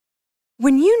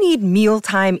When you need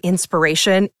mealtime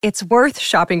inspiration, it's worth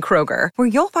shopping Kroger, where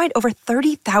you'll find over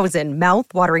 30,000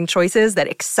 mouth-watering choices that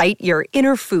excite your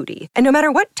inner foodie. And no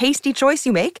matter what tasty choice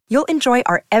you make, you'll enjoy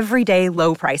our everyday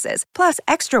low prices, plus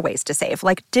extra ways to save,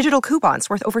 like digital coupons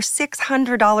worth over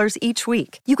 $600 each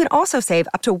week. You can also save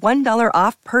up to $1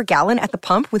 off per gallon at the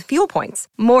pump with fuel points.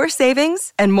 More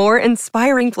savings and more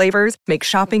inspiring flavors make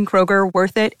shopping Kroger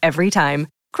worth it every time.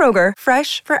 Kroger,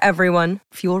 fresh for everyone.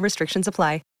 Fuel restrictions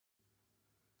apply.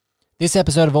 This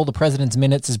episode of All the President's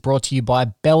Minutes is brought to you by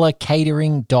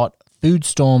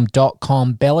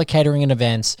BellaCatering.Foodstorm.com. Bella Catering and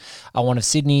Events are one of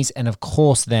Sydney's and, of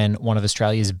course, then one of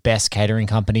Australia's best catering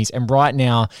companies. And right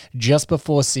now, just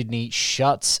before Sydney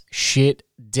shuts shit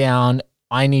down,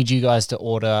 I need you guys to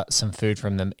order some food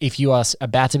from them. If you are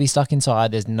about to be stuck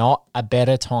inside, there's not a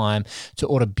better time to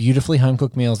order beautifully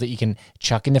home-cooked meals that you can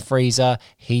chuck in the freezer,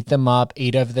 heat them up,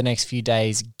 eat over the next few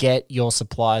days, get your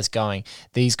supplies going.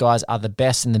 These guys are the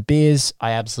best in the biz.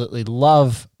 I absolutely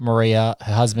love Maria.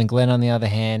 Her husband, Glenn, on the other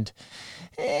hand,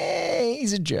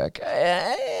 he's a jerk.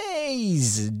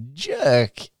 He's a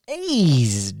jerk.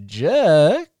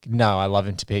 No, I love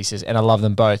him to pieces, and I love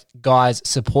them both. Guys,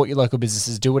 support your local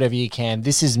businesses. Do whatever you can.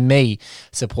 This is me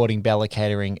supporting Bella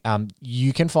Catering.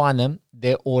 You can find them,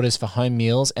 their orders for home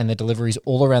meals and their deliveries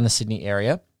all around the Sydney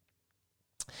area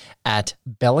at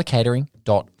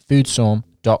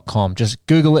bellacatering.foodstorm.com. Just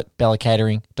Google it,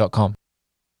 bellacatering.com.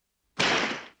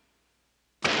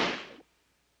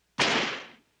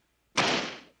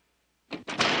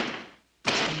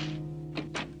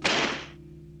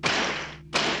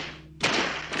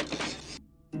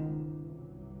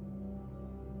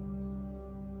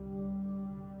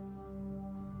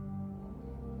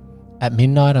 At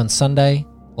midnight on Sunday,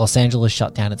 Los Angeles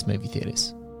shut down its movie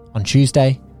theaters. On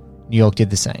Tuesday, New York did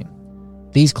the same.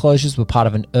 These closures were part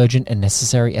of an urgent and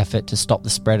necessary effort to stop the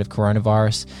spread of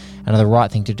coronavirus and are the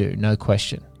right thing to do, no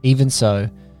question. Even so,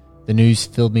 the news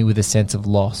filled me with a sense of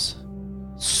loss.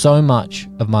 So much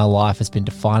of my life has been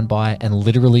defined by and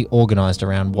literally organized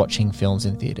around watching films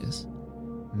in theaters.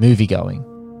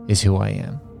 Moviegoing is who I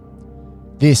am.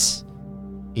 This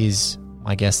is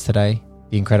my guest today,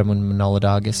 the incredible Manohla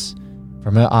Dargis,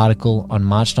 from her article on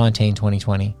March 19,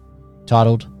 2020,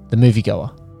 titled The Moviegoer,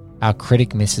 Our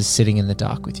Critic Misses Sitting in the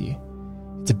Dark with You.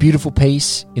 It's a beautiful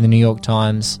piece in the New York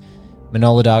Times.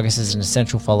 Manohla Dargis is an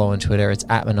essential follow on Twitter. It's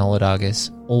at Manohla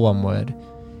Dargis, all one word.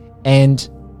 And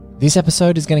this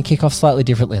episode is going to kick off slightly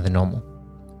differently than normal.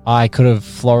 I could have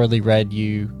florally read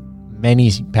you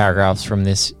many paragraphs from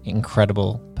this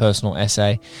incredible personal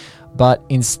essay, but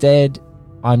instead,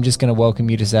 I'm just going to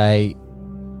welcome you to say,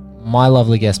 my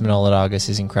lovely guest, Manohla Dargis,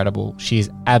 is incredible. She is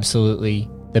absolutely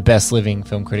the best living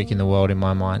film critic in the world in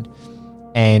my mind.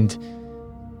 And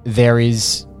there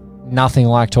is nothing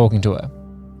like talking to her.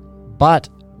 But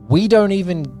we don't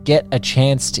even get a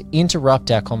chance to interrupt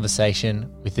our conversation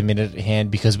with the minute at hand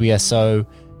because we are so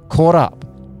caught up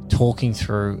talking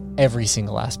through every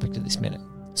single aspect of this minute.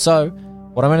 So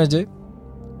what I'm going to do,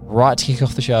 right to kick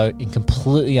off the show in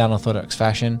completely unorthodox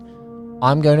fashion,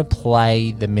 I'm going to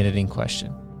play the minute in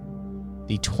question.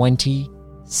 The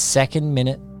 22nd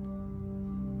minute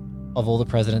of All the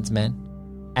President's Men.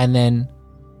 And then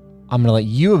I'm going to let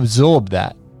you absorb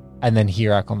that and then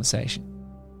hear our conversation.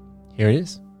 Here it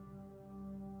is.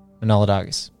 Manohla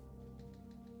Dargis.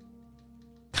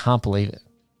 Can't believe it.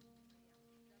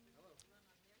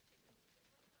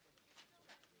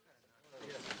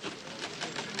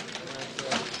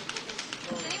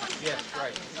 Yeah,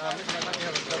 right.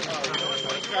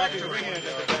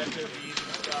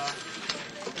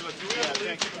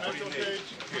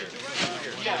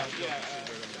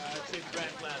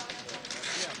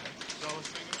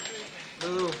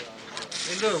 Lulu.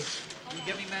 Hey, Lou. Can you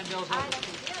get me Mandel's over?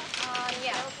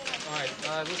 Yeah. All right.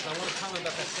 Listen, I want to comment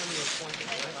about that semi appointment.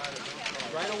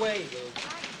 Right away, Lou.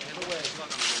 Right away.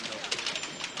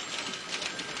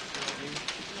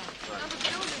 The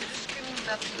children are just screaming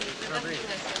about the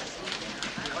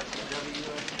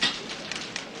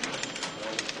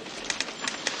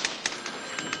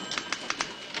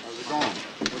How's it going?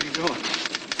 What are you doing?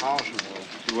 Polishing, Will.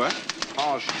 You what?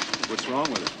 Polishing. What's wrong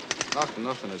with it?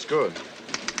 Nothing. It's good.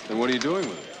 Then what are you doing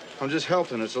with it? I'm just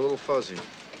helping. It's a little fuzzy.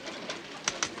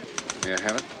 May I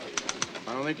have it?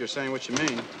 I don't think you're saying what you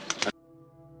mean.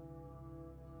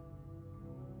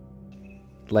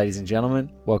 Ladies and gentlemen,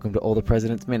 welcome to All the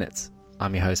President's Minutes.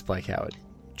 I'm your host, Blake Howard.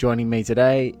 Joining me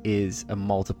today is a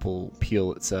multiple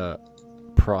Pulitzer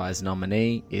Prize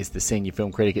nominee, is the senior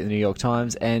film critic at the New York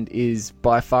Times, and is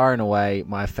by far and away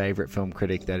my favorite film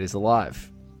critic that is alive.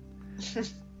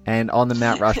 And on the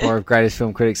Mount Rushmore of greatest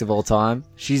film critics of all time,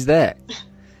 she's there.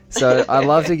 So I'd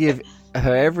love to give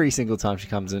her every single time she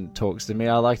comes and talks to me,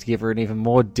 I like to give her an even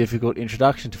more difficult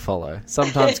introduction to follow.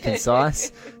 Sometimes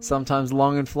concise, sometimes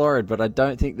long and florid, but I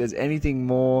don't think there's anything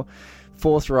more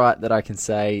forthright that I can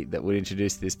say that would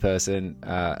introduce this person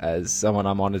as someone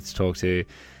I'm honoured to talk to.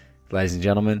 Ladies and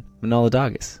gentlemen, Manohla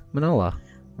Dargis. Manohla,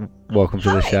 welcome to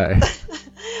the show.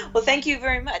 Well, thank you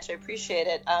very much. I appreciate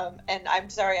it. And I'm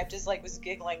sorry, I'm just was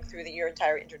giggling through your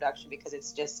entire introduction because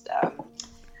it's just,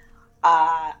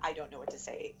 I don't know what to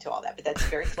say to all that, but that's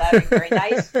very flattering, very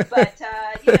nice. But,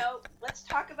 let's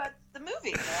talk about the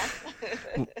movie,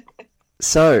 man.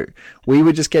 So, we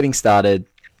were just getting started.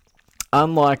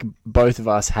 Unlike both of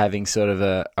us having sort of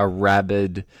a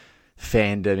rabid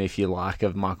fandom, if you like,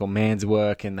 of Michael Mann's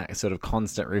work and that sort of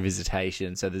constant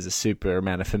revisitation, so there's a super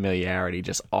amount of familiarity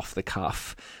just off the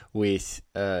cuff with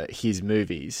his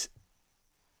movies.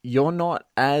 You're not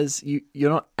as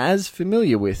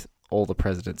familiar with All the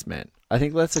President's Men. I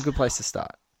think that's a good place to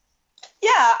start. Yeah,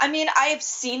 I mean, I've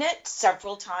seen it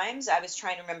several times. I was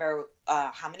trying to remember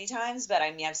how many times, but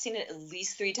I mean, I've seen it at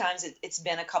least 3 times. It's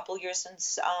been a couple years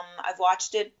since I've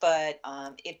watched it, but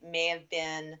it may have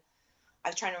been. I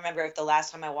was trying to remember if the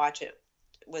last time I watched it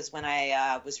was when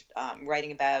I was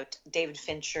writing about David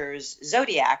Fincher's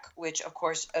Zodiac, which of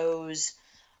course owes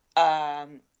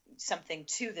something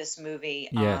to this movie.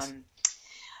 Yes.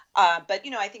 But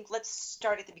I think let's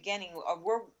start at the beginning.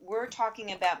 We're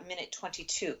talking about minute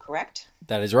 22, correct?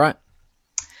 That is right.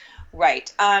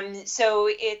 Right. So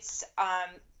it's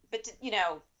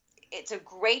it's a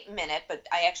great minute, but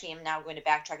I actually am now going to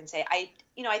backtrack and say I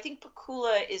think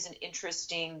Pakula is an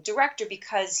interesting director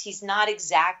because he's not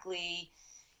exactly.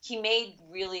 He made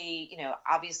really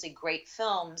obviously great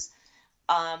films.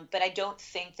 But I don't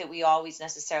think that we always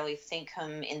necessarily think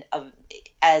him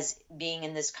as being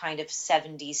in this kind of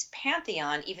 70s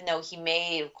pantheon, even though he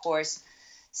made, of course,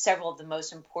 several of the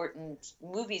most important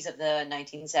movies of the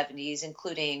 1970s,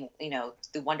 including,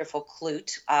 the wonderful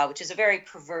Klute, which is a very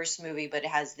perverse movie, but it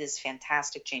has this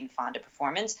fantastic Jane Fonda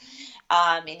performance.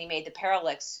 And he made The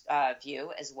Parallax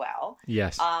View as well.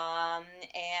 Yes. And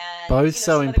both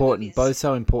so important. Both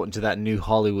so important to that new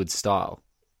Hollywood style.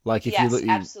 Like if you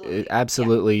look,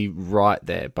 absolutely right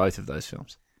there, both of those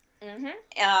films. Mm-hmm.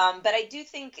 But I do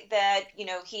think that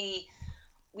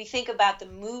we think about the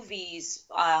movies.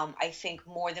 I think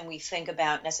more than we think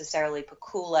about necessarily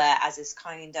Pakula as this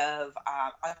kind of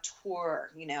a tour.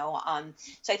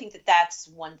 So I think that that's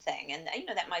one thing, and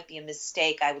that might be a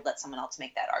mistake. I would let someone else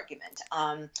make that argument.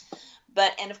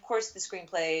 And of course, the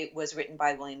screenplay was written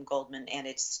by William Goldman, and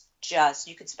it's just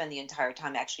you could spend the entire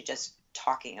time actually just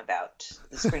talking about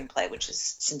the screenplay, which is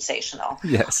sensational.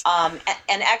 Yes. And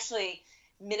actually,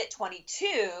 minute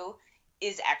 22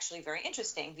 is actually very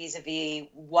interesting vis-a-vis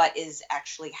what is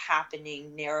actually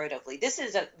happening narratively. This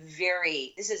is a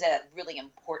really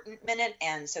important minute,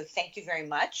 and so thank you very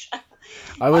much.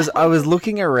 I was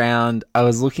looking around.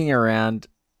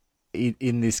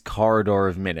 In this corridor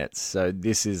of minutes. So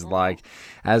this is like,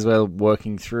 as we're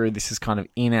working through, this is kind of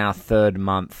in our 3rd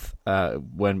month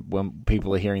when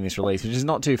people are hearing this release, which is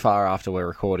not too far after we're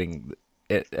recording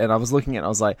it. And I was looking at it, I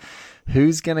was like,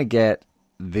 who's going to get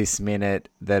this minute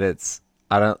that it's,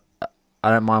 I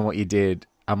don't mind what you did,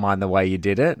 I mind the way you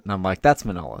did it. And I'm like, that's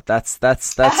Manohla. That's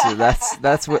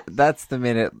the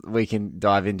minute we can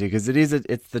dive into, because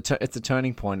it's a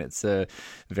turning point. It's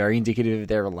very indicative of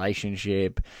their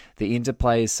relationship. The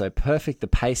interplay is so perfect. The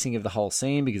pacing of the whole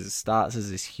scene, because it starts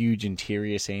as this huge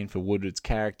interior scene for Woodward's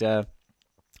character,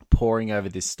 poring over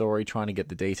this story, trying to get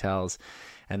the details,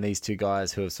 and these two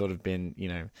guys who have sort of been,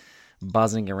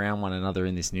 buzzing around one another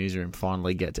in this newsroom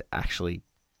finally get to actually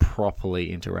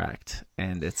properly interact,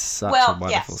 and it's such a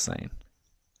wonderful scene.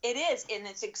 It is, and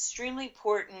it's extremely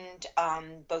important,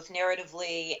 both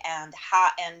narratively and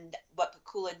what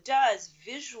Pakula does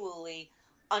visually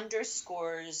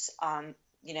underscores,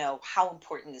 how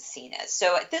important the scene is.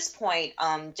 So at this point,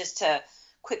 just to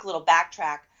quick little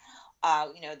backtrack,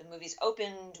 the movie's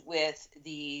opened with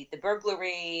the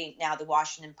burglary. Now the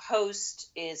Washington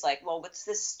Post is like, well, what's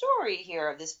this story here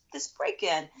of this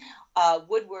break-in?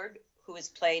 Woodward, who is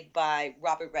played by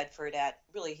Robert Redford at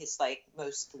really his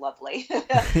most lovely.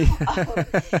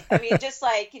 I mean, just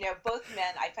both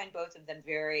men, I find both of them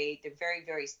they're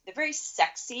very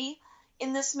sexy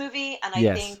in this movie. And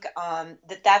I think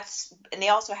that's, and they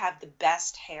also have the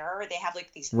best hair. They have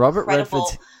these Robert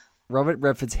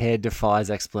Redford's hair defies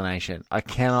explanation. I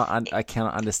cannot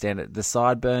understand it. The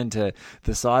sideburn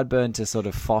to sort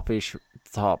of foppish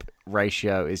top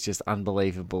ratio is just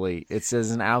unbelievably.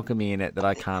 There's an alchemy in it that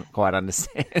I can't quite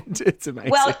understand. It's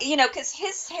amazing. Well, because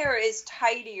his hair is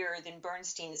tidier than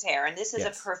Bernstein's hair, and this is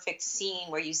a perfect scene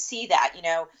where you see that.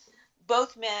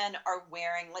 both men are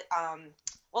wearing.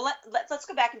 Well, let's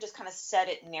go back and just kind of set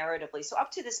it narratively. So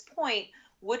up to this point,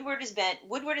 Woodward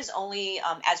has only,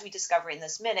 as we discover in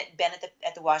this minute, been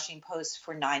at the Washington Post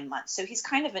for 9 months. So he's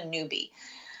kind of a newbie.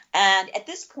 And at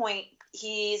this point,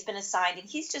 he's been assigned and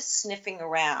he's just sniffing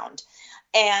around.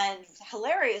 And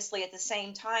hilariously, at the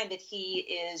same time that he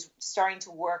is starting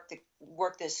to work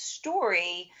this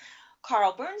story,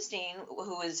 Carl Bernstein,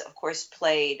 who is, of course,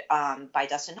 played by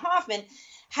Dustin Hoffman,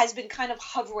 has been kind of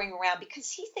hovering around because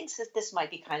he thinks that this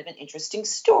might be kind of an interesting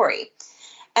story.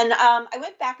 And I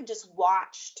went back and just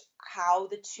watched how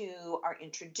the two are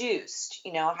introduced,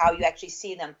 how you actually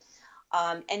see them.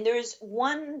 And there's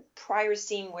one prior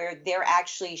scene where they're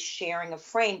actually sharing a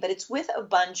frame, but it's with a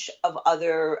bunch of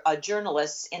other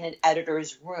journalists in an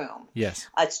editor's room. Yes.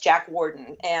 It's Jack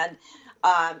Warden. And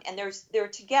they're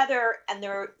together,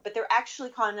 but they're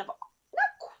actually kind of not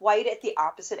quite at the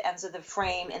opposite ends of the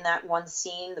frame in that one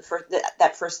scene,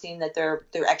 that first scene that they're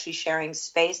actually sharing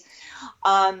space.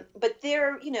 But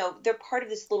they're part of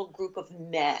this little group of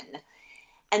men.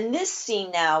 And this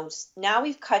scene now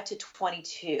we've cut to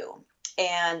 22.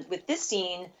 And with this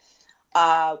scene,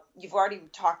 you've already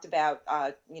talked about,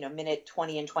 minute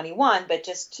 20 and 21, but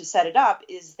just to set it up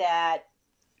is that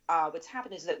what's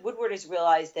happened is that Woodward has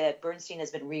realized that Bernstein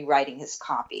has been rewriting his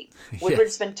copy. Woodward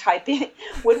has been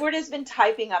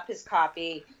typing up his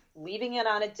copy, leaving it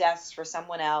on a desk for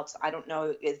someone else. I don't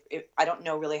know I don't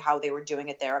know really how they were doing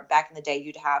it there. Back in the day,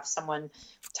 you'd have someone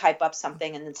type up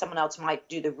something and then someone else might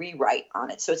do the rewrite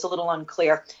on it. So it's a little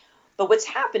unclear. But what's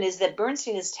happened is that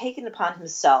Bernstein has taken upon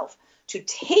himself to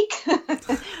take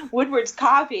Woodward's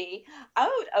copy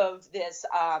out of this,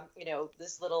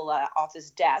 this little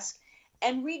office desk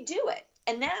and redo it.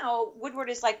 And now Woodward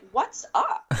is like, what's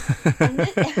up?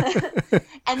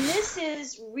 And this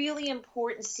is really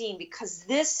important scene because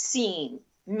this scene,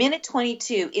 minute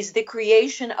 22, is the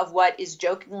creation of what is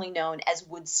jokingly known as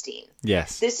Woodstein.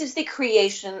 Yes. This is the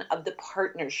creation of the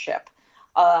partnership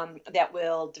that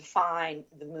will define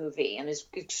the movie and is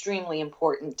extremely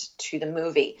important to the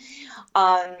movie.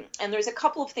 And there's a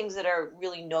couple of things that are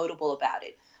really notable about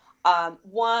it.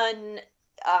 One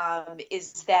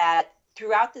is that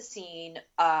throughout the scene,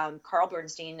 Carl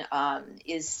Bernstein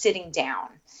is sitting down.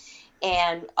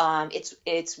 And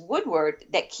it's Woodward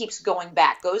that keeps going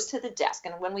back, goes to the desk.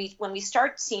 And when we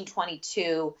start scene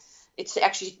 22, it's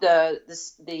actually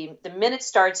the minute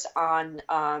starts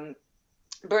on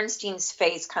Bernstein's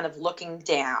face kind of looking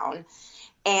down,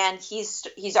 and he's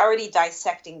already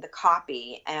dissecting the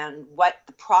copy and what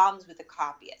the problems with the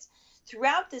copy is.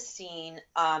 Throughout this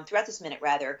minute,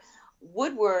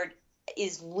 Woodward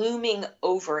is looming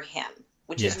over him,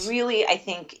 which is really, I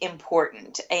think,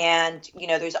 important. And,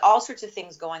 there's all sorts of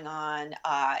things going on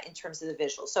in terms of the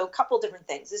visual. So a couple different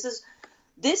things.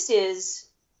 This is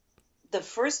the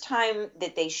first time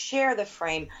that they share the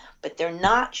frame, but they're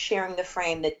not sharing the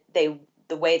frame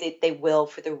the way that they will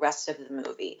for the rest of the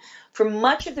movie. For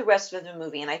much of the rest of the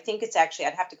movie, and I think it's actually,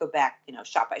 I'd have to go back,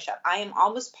 shot by shot. I am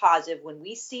almost positive when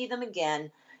we see them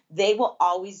again, they will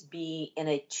always be in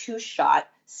a two-shot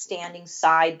standing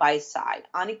side by side.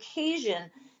 On occasion,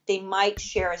 they might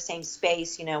share a same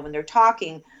space, when they're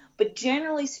talking, but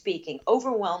generally speaking,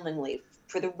 overwhelmingly,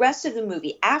 for the rest of the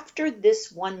movie, after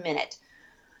this 1 minute,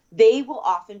 they will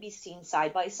often be seen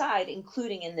side by side,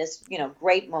 including in this,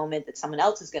 great moment that someone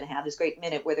else is going to have, this great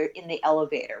minute where they're in the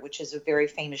elevator, which is a very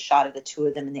famous shot of the two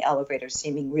of them in the elevator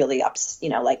seeming really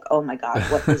like, oh my God,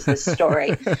 what is this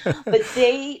story? But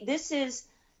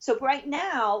so right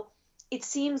now, it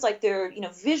seems like they're,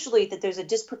 visually that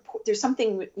there's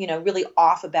something, really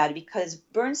off about it because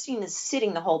Bernstein is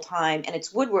sitting the whole time and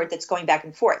it's Woodward that's going back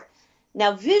and forth.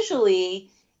 Now, visually,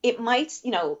 it might,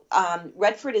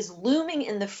 Redford is looming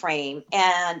in the frame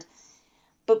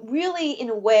but really in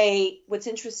a way, what's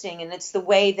interesting, and it's the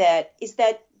way that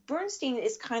Bernstein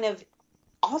is kind of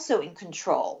also in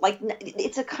control. Like,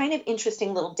 it's a kind of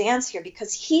interesting little dance here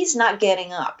because he's not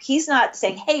getting up. He's not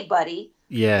saying, hey, buddy,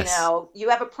 yes, you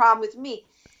have a problem with me.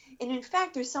 And in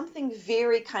fact, there's something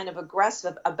very kind of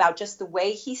aggressive about just the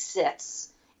way he sits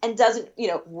and doesn't,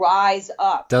 rise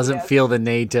up. Doesn't feel the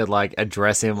need to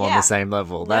address him on the same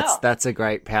level. No. That's a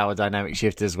great power dynamic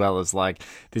shift as well as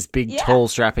this big tall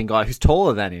strapping guy who's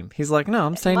taller than him. He's like, no,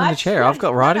 I'm staying in the chair. I've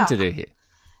got writing to do here.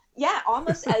 Yeah,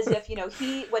 almost as if,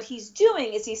 what he's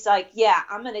doing is he's like, yeah,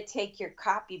 I'm going to take your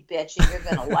copy, bitch, and you're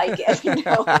going to like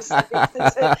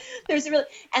it. There's a really,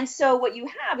 and so what you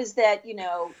have is that, you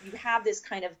have this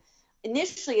kind of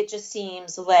initially it just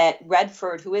seems that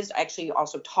Redford, who is actually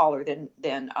also taller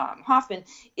than Hoffman,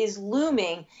 is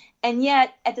looming. And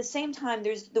yet at the same time,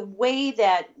 there's the way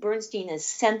that Bernstein is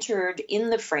centered in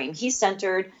the frame. He's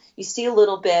centered. You see a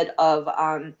little bit of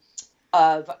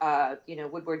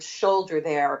Woodward's shoulder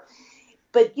there.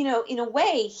 But, in a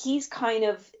way, he's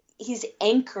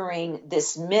anchoring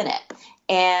this minute.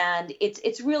 And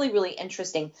it's really, really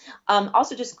interesting.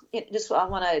 Also, just I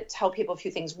want to tell people a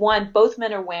few things. One, both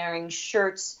men are wearing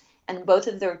shirts and both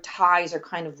of their ties are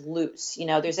kind of loose.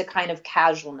 There's a kind of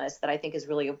casualness that I think is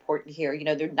really important here.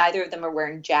 Neither of them are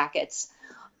wearing jackets.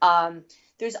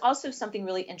 There's also something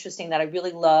really interesting that I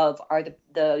really love are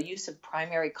the use of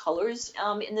primary colors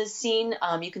in this scene.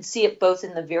 You can see it both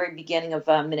in the very beginning of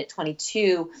minute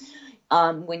 22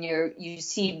 when you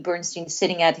see Bernstein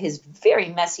sitting at his very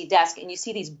messy desk and you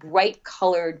see these bright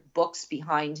colored books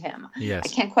behind him. Yes. I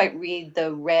can't quite read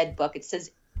the red book. It says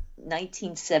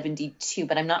 1972,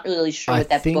 but I'm not really sure what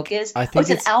that book is. I think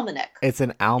it's an almanac. It's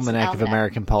an almanac of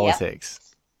American politics.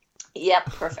 Yep,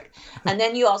 perfect. And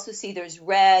then you also see there's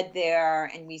red there,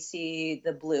 and we see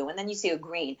the blue, and then you see a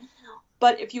green.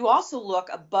 But if you also look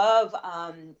above,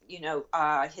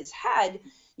 his head,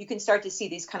 you can start to see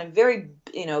these kind of very,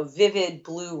 vivid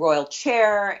blue royal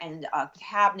chair and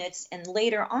cabinets. And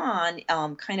later on,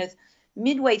 kind of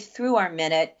midway through our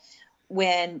minute,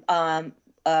 when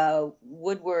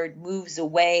Woodward moves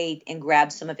away and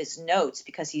grabs some of his notes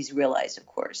because he's realized, of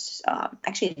course,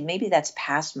 actually maybe that's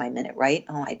past my minute, right?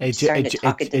 Oh, I'm starting to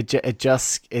talk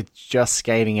it's just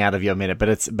skating out of your minute, but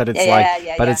it's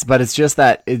just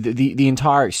that the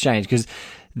entire exchange, because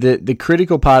the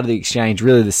critical part of the exchange,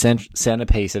 really the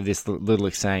centerpiece of this little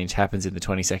exchange, happens in the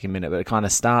 22nd minute, but it kind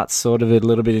of starts sort of a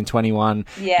little bit in 21,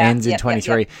 ends in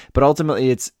 23, but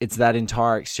ultimately it's that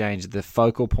entire exchange. The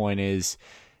focal point is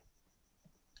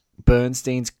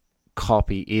Bernstein's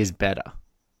copy is better,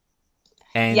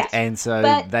 and so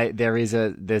there's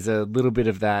a little bit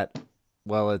of that.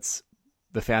 Well, it's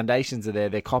the foundations are there.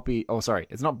 Their copy. Oh, sorry,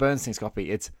 it's not Bernstein's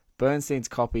copy. It's Bernstein's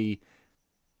copy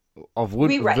of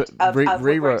rewrite of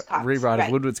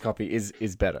Woodward's copy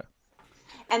is better.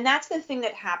 And that's the thing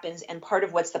that happens, and part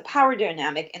of what's the power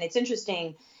dynamic. And it's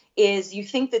interesting is you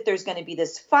think that there's going to be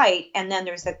this fight, and then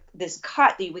there's this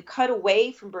cut. We cut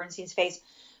away from Bernstein's face.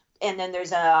 And then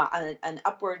there's an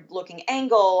upward-looking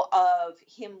angle of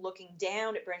him looking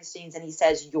down at Bernstein's, and he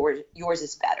says, "Yours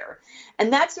is better."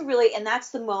 And that's the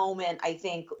moment, I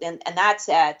think, and that's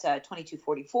at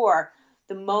 22:44,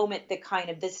 the moment that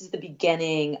kind of this is the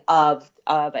beginning of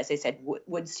as I said,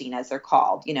 Woodstein, as they're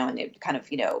called, and they kind of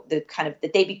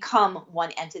that they become one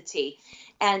entity,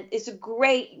 and it's a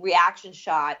great reaction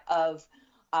shot of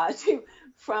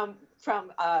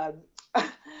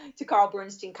to Carl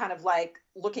Bernstein, kind of like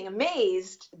looking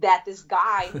amazed that this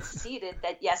guy conceded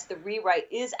that yes, the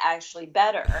rewrite is actually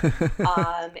better.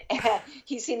 And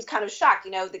he seems kind of shocked.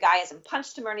 The guy hasn't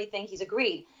punched him or anything. He's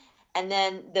agreed. And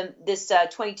then this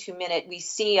 22 minute, we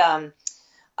see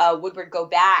Woodward go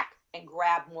back and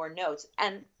grab more notes,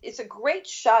 and it's a great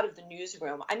shot of the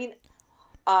newsroom. I mean,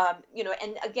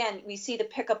 and again, we see the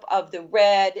pickup of the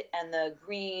red and the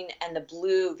green and the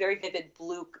blue, very vivid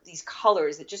blue, these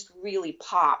colors that just really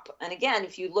pop. And again,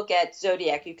 if you look at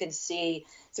Zodiac, you can see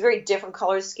it's a very different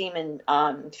color scheme,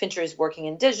 and Fincher is working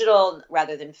in digital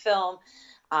rather than film.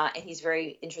 And he's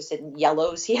very interested in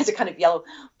yellows. He has a kind of yellow,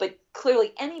 but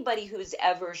clearly anybody who's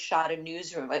ever shot a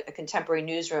newsroom, a contemporary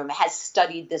newsroom, has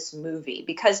studied this movie,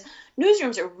 because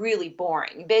newsrooms are really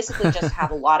boring. You basically just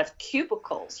have a lot of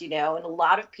cubicles, and a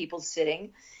lot of people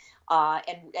sitting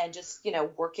and just,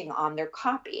 working on their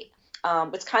copy.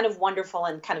 What's kind of wonderful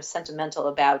and kind of sentimental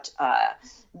about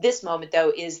this moment,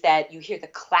 though, is that you hear the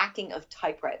clacking of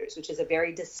typewriters, which is a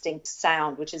very distinct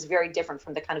sound, which is very different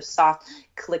from the kind of soft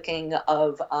clicking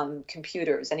of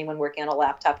computers. Anyone working on a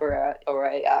laptop or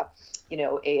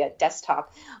a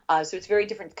desktop, so it's a very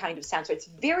different kind of sound. So it's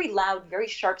very loud, very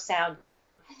sharp sound,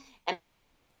 and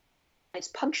it's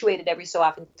punctuated every so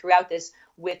often throughout this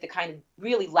with the kind of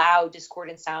really loud,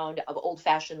 discordant sound of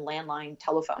old-fashioned landline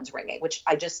telephones ringing, which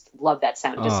I just love that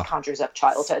sound. It just conjures up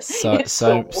childhood.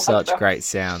 Such great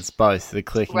sounds, both the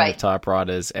clicking of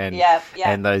typewriters and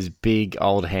those big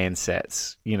old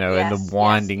handsets, and the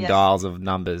winding dials of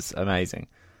numbers. Amazing.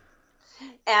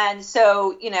 And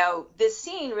so, this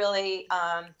scene really,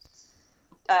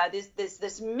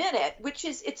 this minute, which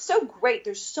is, it's so great.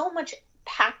 There's so much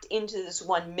packed into this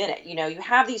 1 minute. You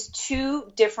have these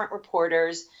two different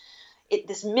reporters.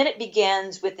 This minute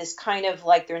begins with this kind of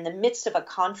like they're in the midst of a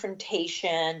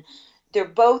confrontation. They're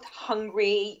both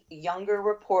hungry, younger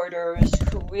reporters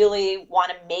who really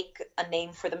want to make a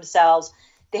name for themselves.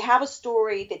 they have a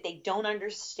story that they don't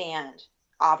understand,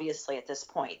 obviously, at this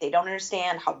point. They don't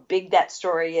understand how big that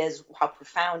story is, how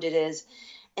profound it is.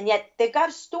 And yet they've got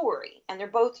a story, and they're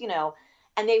both,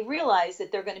 and they realize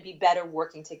that they're going to be better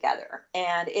working together.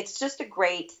 And it's just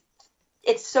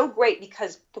it's so great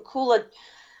because Pakula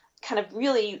kind of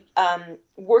really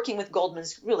working with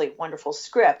Goldman's really wonderful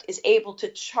script is able to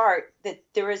chart that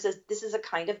this is a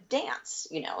kind of dance,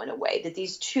 in a way, that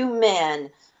these two men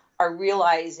are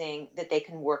realizing that they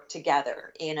can work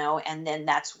together, and then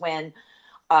that's when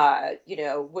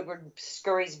Woodward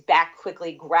scurries back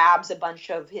quickly, grabs a bunch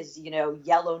of his,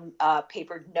 yellow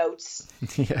papered notes,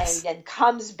 Yes. and then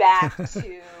comes back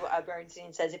to Bernstein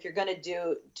and says, if you're going to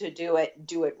do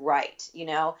it right,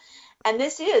 And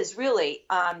this is really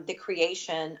the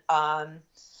creation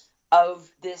of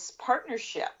this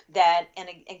partnership that, and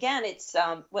again, it's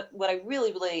what I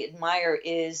really, really admire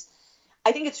is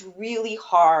I think it's really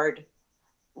hard.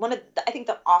 I think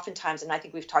that oftentimes, and I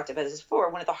think we've talked about this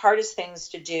before, one of the hardest things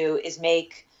to do is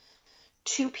make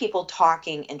two people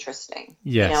talking interesting.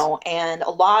 Yes. And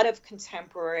a lot of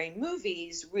contemporary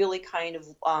movies really kind of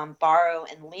borrow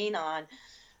and lean on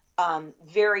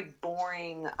very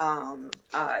boring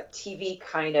TV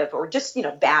kind of, or just,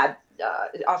 bad,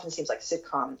 it often seems like a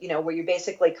sitcom, where you're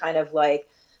basically kind of like,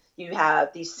 you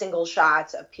have these single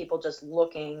shots of people just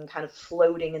looking, kind of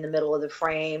floating in the middle of the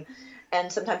frame.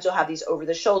 And sometimes you'll have these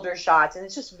over-the-shoulder shots, and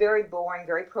it's just very boring,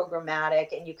 very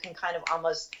programmatic, and you can kind of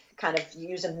almost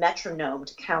use a metronome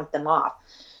to count them off.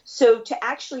 So to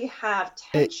actually have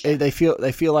tension, they feel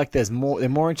like there's more. They're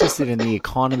more interested in the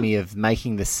economy of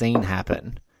making the scene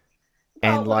happen,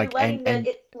 and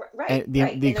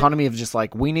the economy of just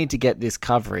like, we need to get this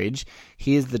coverage.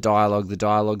 Here's the dialogue. The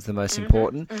dialogue's the most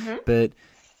important,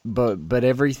 but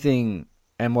everything.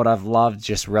 And what I've loved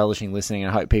just relishing listening,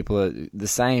 and I hope people are the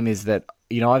same, is that,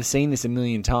 I've seen this a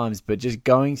million times, but just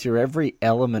going through every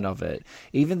element of it,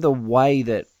 even the way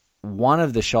that one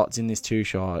of the shots in this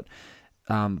two-shot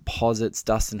posits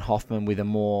Dustin Hoffman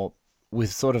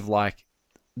with sort of like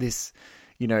this,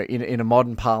 in a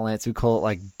modern parlance, we call it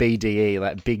like BDE,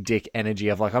 like big dick energy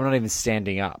of like, I'm not even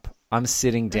standing up. I'm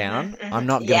sitting down. I'm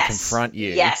not going to confront you.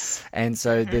 Yes. And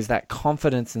so there's that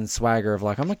confidence and swagger of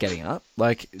like, I'm not getting up.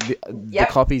 Like the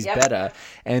copy's better.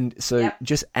 And so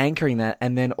just anchoring that.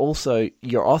 And then also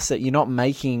your offset, you're not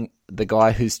making the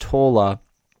guy who's taller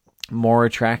more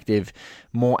attractive,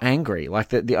 more angry. Like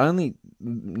the only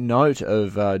note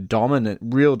of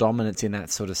real dominance in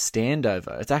that sort of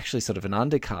standover, it's actually sort of an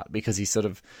undercut because he's sort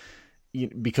of,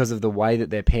 because of the way that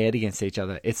they're paired against each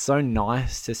other. It's so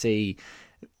nice to see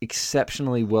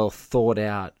exceptionally well thought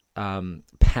out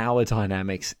power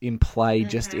dynamics in play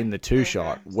just in the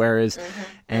two-shot. Whereas,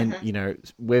 and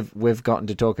we've gotten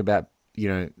to talk about,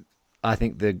 I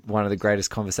think one of the greatest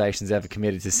conversations ever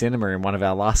committed to cinema in one of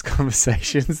our last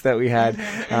conversations that we had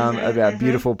about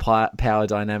beautiful power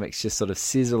dynamics just sort of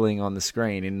sizzling on the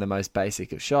screen in the most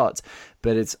basic of shots.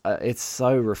 But it's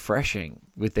so refreshing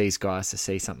with these guys to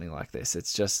see something like this.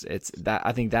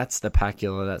 I think that's the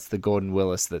Pakula, that's the Gordon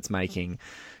Willis that's making,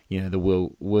 the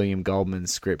William Goldman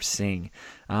script sing.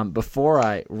 Before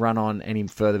I run on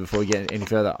before we get any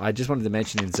further, I just wanted to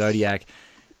mention in Zodiac,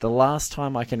 the last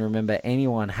time I can remember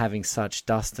anyone having such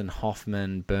Dustin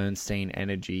Hoffman, Bernstein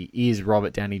energy is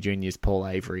Robert Downey Jr.'s Paul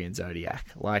Avery in Zodiac.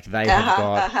 Like they have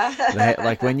got,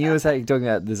 like when you were talking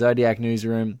about the Zodiac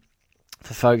newsroom,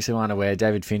 for folks who aren't aware,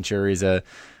 David Fincher is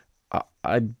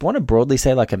I want to broadly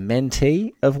say like a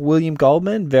mentee of William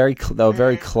Goldman. They were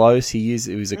very close. He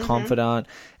was a confidant,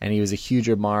 and he was a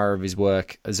huge admirer of his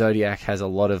work. Zodiac has a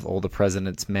lot of All the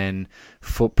President's Men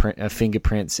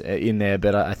fingerprints in there,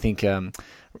 but I think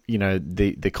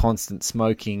the constant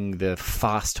smoking, the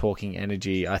fast talking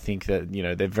energy, I think that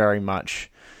they're very much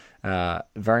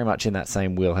in that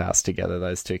same wheelhouse together,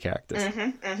 those two characters.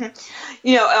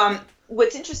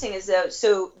 What's interesting is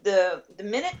so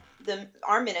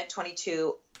our minute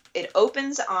 22, it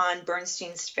opens on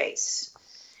Bernstein's face,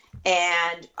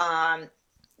 and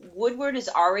Woodward is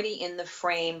already in the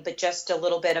frame, but just a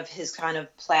little bit of his kind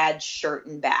of plaid shirt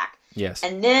and back. Yes.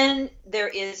 And then there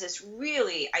is this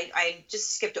really, I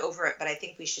just skipped over it, but I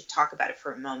think we should talk about it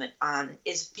for a moment,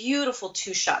 is beautiful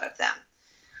two-shot of them.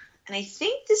 And I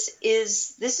think this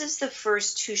is the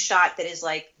first two-shot that is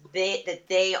like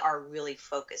they are really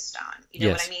focused on. You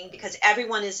know what I mean? Because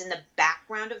everyone is in the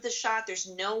background of the shot. There's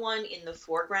no one in the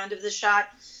foreground of the shot.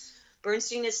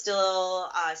 Bernstein is still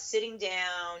sitting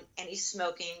down, and he's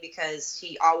smoking because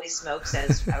he always smokes,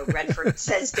 as Redford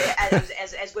says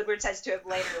as Woodward says to him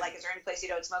later. Like, is there any place you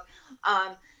don't smoke?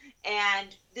 And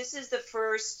this is the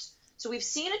first So we've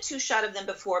seen a two-shot of them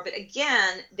before, but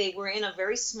again, they were in a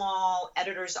very small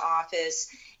editor's office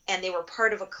and they were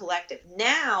part of a collective.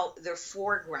 Now they're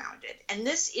foregrounded. And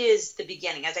this is the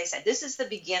beginning. As I said, this is the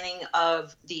beginning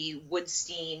of the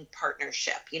Woodstein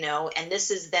partnership, and this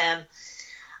is them.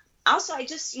 Also, I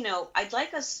just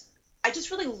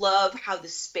really love how the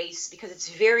space, because it's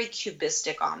very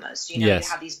cubistic almost, Yes. You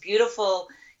have these beautiful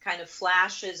kind of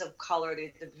flashes of color,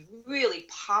 the really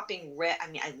popping red. I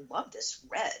mean, I love this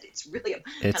red. It's really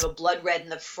kind of a blood red in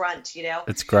the front,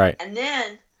 It's great. And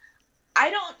then I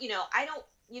don't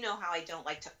how I don't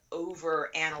like to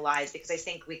over analyze, because I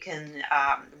think we can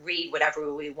read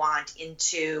whatever we want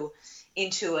into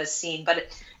a scene,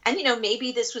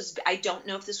 maybe this was, I don't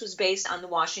know if this was based on the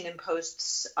Washington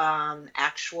Post's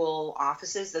actual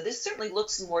offices, though this certainly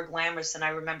looks more glamorous than I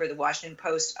remember the Washington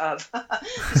Post of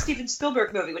the Steven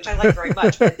Spielberg movie, which I like very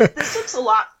much, but this looks a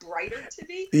lot brighter to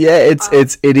me. Yeah,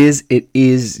 it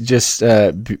is just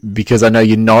because I know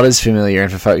you're not as familiar,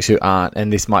 and for folks who aren't,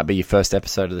 and this might be your first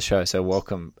episode of the show, so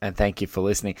welcome and thank you for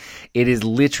listening. It is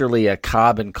literally a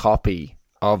carbon copy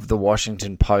of the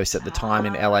Washington Post at the time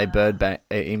in LA Burbank.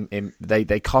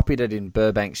 They copied it in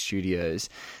Burbank Studios,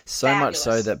 so Fabulous. much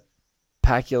so that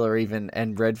Pakula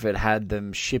and Redford had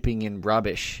them shipping in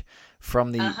rubbish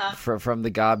from the from the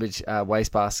garbage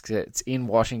waste baskets in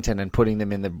Washington and putting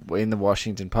them in the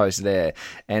Washington Post there,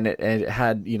 and it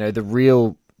had the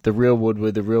real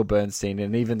Woodward, the real Bernstein,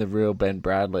 and even the real Ben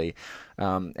Bradley,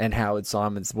 and Howard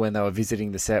Simons, when they were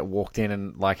visiting the set, walked in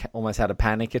and almost had a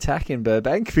panic attack in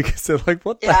Burbank because they're like,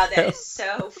 "What the hell?" Yeah, that is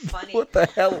so funny. What the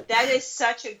hell? That is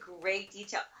such a great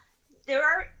detail.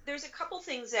 There's a couple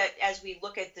things that, as we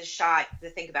look at the shot, to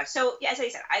think about. So, as I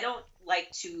said, I don't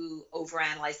like to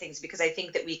overanalyze things, because I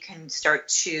think that we can start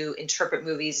to interpret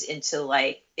movies into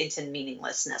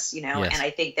meaninglessness, Yes. And I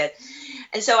think that,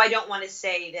 and so I don't want to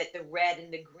say that the red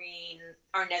and the green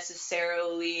are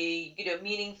necessarily,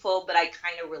 meaningful, but I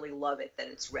kind of really love it that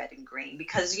it's red and green,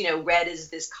 because, red is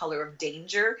this color of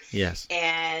danger. Yes.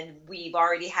 And we've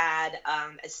already had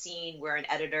a scene where an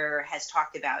editor has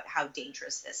talked about how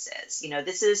dangerous this is.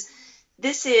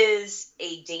 This is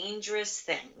a dangerous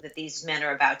thing that these men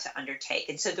are about to undertake.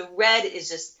 And so the red is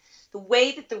just the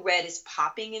way that the red is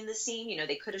popping in the scene.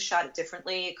 They could have shot it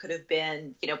differently. It could have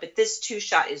been, but this two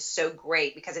shot is so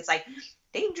great, because it's like,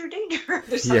 danger, danger.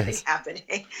 There's something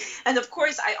happening. And of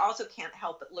course, I also can't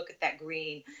help but look at that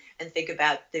green and think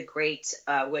about the great,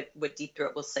 what Deep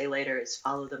Throat will say later is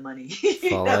follow the money.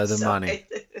 Follow the money.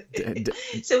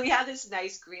 So we have this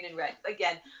nice green and red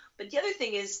again. But the other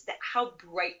thing is that how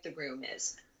bright the room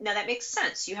is. Now that makes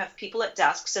sense. You have people at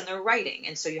desks and they're writing.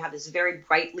 And so you have this very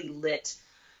brightly lit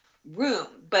room,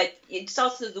 but it's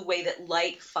also the way that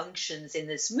light functions in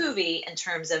this movie, in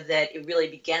terms of that it really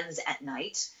begins at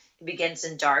night. It begins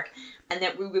in dark, and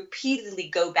that we repeatedly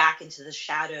go back into the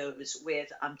shadows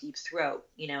with Deep Throat,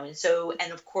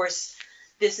 and of course,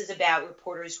 this is about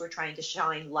reporters who are trying to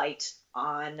shine light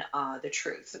on the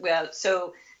truth. Well,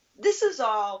 so this is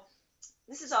all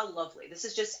lovely. This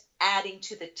is just adding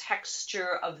to the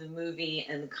texture of the movie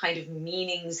and the kind of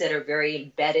meanings that are very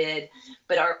embedded,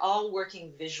 but are all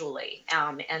working visually,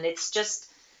 and it's just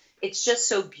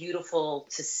so beautiful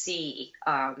to see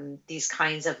these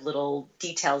kinds of little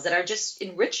details that are just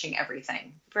enriching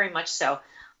everything, very much so.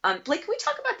 Blake, can we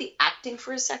talk about the acting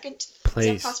for a second? Please.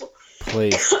 Is that possible?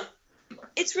 Please.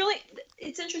 It's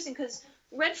interesting, because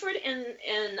Redford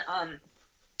and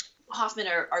Hoffman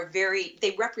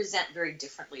they represent very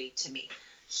differently to me.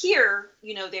 Here,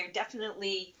 they're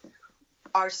definitely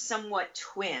are somewhat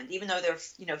twinned, even though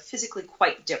they're, physically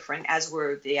quite different, as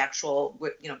were the actual,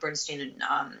 Bernstein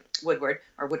and Woodward,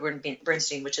 or Woodward and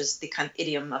Bernstein, which is the kind of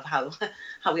idiom of how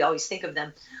we always think of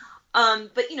them.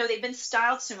 But, they've been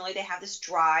styled similarly. They have this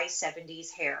dry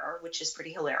 70s hair, which is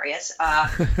pretty hilarious.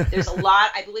 There's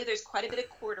I believe there's quite a bit of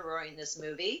corduroy in this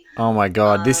movie. Oh my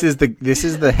God. This is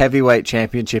the heavyweight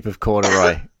championship of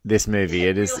corduroy. This movie.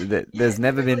 It is, there's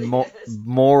never been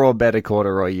more or better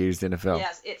corduroy used in a film.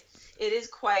 Yes, it is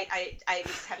quite. I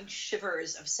was having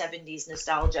shivers of 70s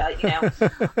nostalgia, and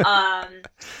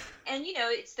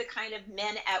it's the kind of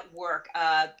men at work.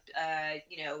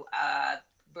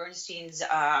 Bernstein's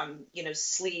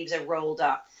sleeves are rolled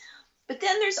up, but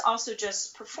then there's also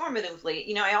just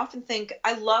performatively. I often think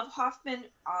I love Hoffman.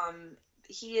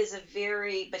 He is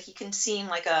but he can seem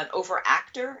like an over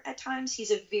actor at times.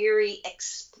 He's a very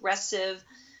expressive,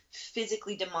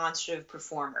 physically demonstrative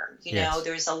performer. Yes.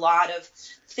 There's a lot of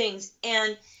things,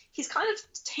 and he's kind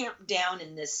of tamped down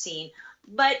in this scene,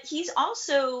 but he's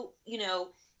also,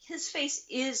 his face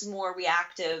is more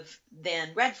reactive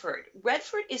than Redford.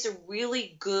 Redford is a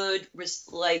really good,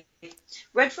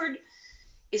 Redford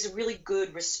is a really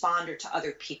good responder to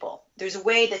other people. There's a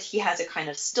way that he has a kind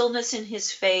of stillness in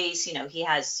his face. You know, he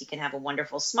can have a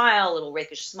wonderful smile, a little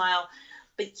rakish smile,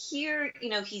 but here, you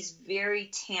know, he's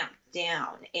very tamped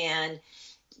down, and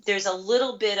there's a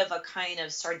little bit of a kind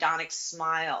of sardonic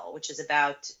smile, which is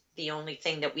about the only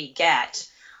thing that we get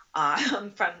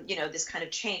from, you know, this kind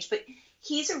of change. But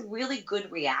he's a really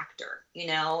good reactor, you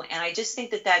know, and I just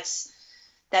think that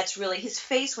that's really his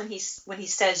face when he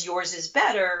says yours is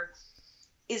better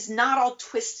is not all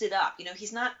twisted up. You know,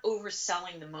 he's not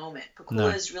overselling the moment.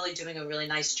 Pakula is really doing a really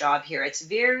nice job here. It's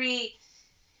very,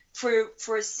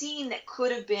 for a scene that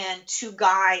could have been two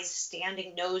guys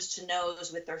standing nose to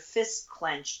nose with their fists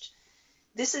clenched,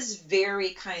 this is very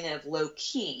kind of low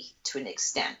key to an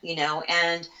extent, you know,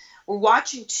 and we're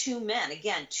watching two men,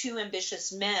 again, two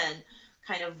ambitious men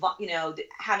kind of, you know,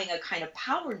 having a kind of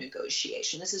power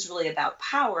negotiation. This is really about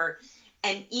power,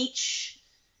 and each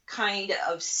kind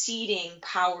of ceding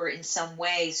power in some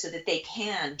way so that they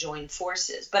can join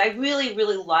forces. But I really,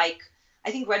 really I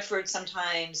think Redford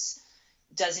sometimes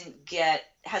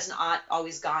has not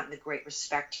always gotten the great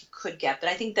respect he could get. But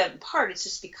I think that in part it's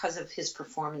just because of his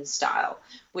performance style,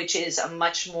 which is a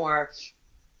much more,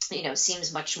 you know,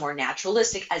 seems much more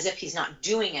naturalistic, as if he's not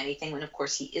doing anything, when of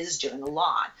course he is doing a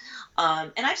lot.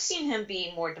 And I've seen him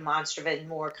be more demonstrative and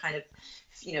more kind of,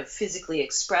 you know, physically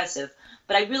expressive,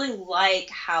 but I really like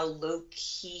how low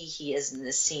key he is in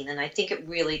this scene. And I think it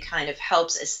really kind of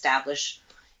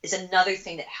is another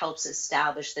thing that helps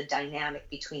establish the dynamic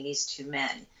between these two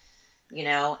men, you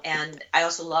know. And I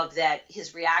also love that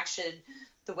his reaction,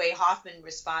 the way Hoffman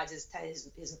responds, is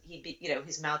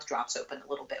his mouth drops open a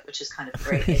little bit, which is kind of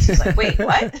great. It's just like, wait,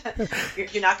 what?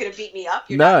 You're not going to beat me up?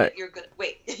 You're going to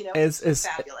wait. You know, it's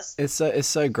fabulous. It's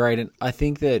so great, and I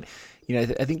think that, you know,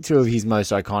 I think two of his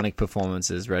most iconic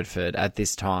performances, Redford, at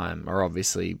this time, are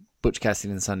obviously Butch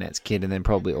Cassidy and the Sundance Kid, and then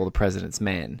probably All the President's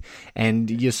Men. And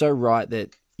you're so right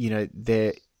that, you know,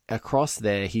 across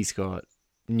there, he's got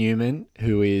Newman,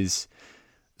 who is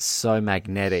so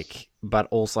magnetic, but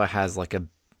also has like a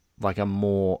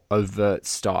more overt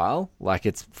style. Like,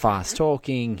 it's fast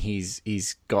talking. He's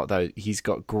got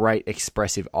great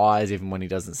expressive eyes, even when he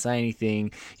doesn't say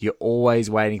anything. You're always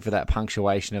waiting for that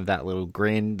punctuation of that little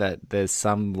grin, that there's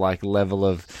some like level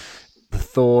of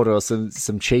thought or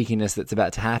some cheekiness that's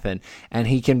about to happen. And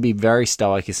he can be very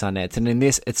stoic as Sundance. And in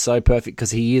this, it's so perfect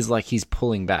because he's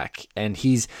pulling back, and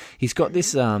he's got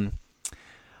this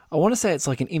I want to say it's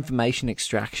like an information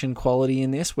extraction quality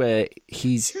in this, where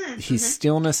his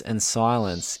stillness and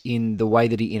silence in the way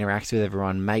that he interacts with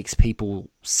everyone makes people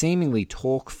seemingly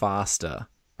talk faster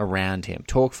around him,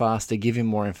 give him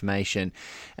more information.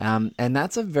 And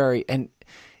that's you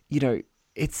know,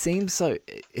 it seems so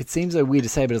weird to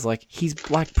say, but it's like, he's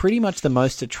like pretty much the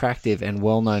most attractive and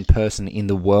well-known person in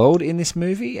the world in this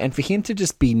movie. And for him to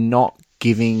just be not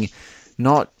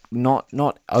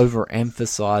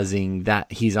overemphasizing that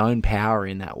his own power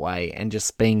in that way, and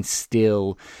just being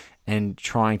still and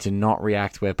trying to not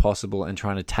react where possible, and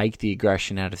trying to take the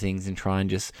aggression out of things and try and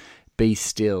just be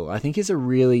still, I think is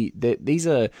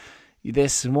they're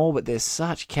small, but they're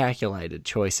such calculated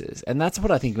choices. And that's what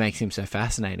I think makes him so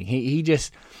fascinating.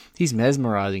 He's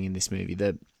mesmerizing in this movie.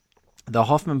 The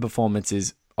Hoffman performance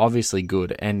is obviously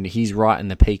good, and he's right in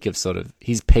the peak of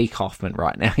his peak Hoffman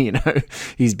right now. You know,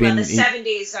 he's been. Well, the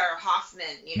 70s are Hoffman,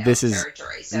 you know,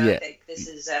 territory. So yeah. I think this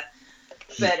is I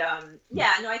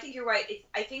think you're right.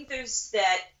 I think that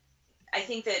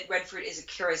Redford is a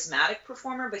charismatic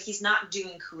performer, but he's not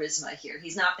doing charisma here.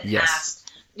 He's not been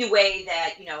asked the way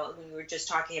that, you know, when we were just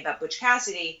talking about Butch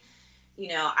Cassidy. You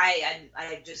know,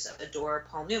 I just adore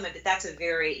Paul Newman, but he's a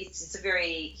very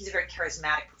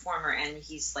charismatic performer, and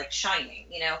he's like shining,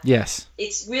 you know? Yes.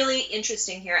 It's really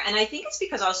interesting here. And I think it's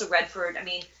because also Redford, I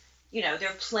mean, you know,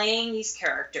 they're playing these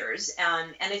characters,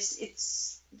 and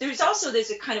there's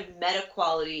a kind of meta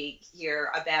quality here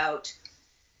about,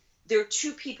 there are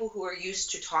two people who are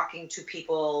used to talking to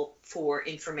people for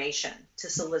information, to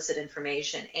solicit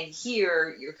information. And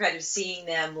here you're kind of seeing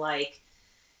them like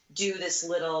do this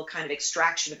little kind of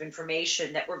extraction of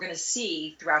information that we're going to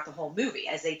see throughout the whole movie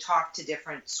as they talk to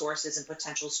different sources and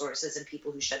potential sources and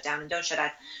people who shut down and don't shut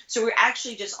down. So we're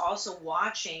actually just also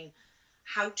watching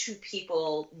how two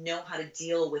people know how to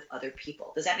deal with other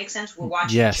people. Does that make sense? We're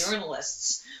watching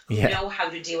journalists who know how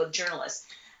to deal with journalists.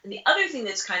 And the other thing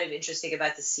that's kind of interesting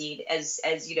about the scene, as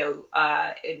you know,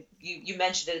 you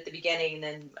mentioned it at the beginning, and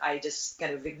then I just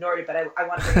kind of ignored it, but I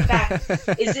want to bring it back,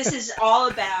 is this is all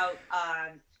about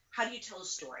how do you tell a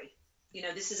story? You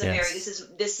know, this is a Yes.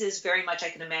 this is very much, I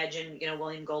can imagine, you know,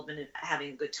 William Goldman having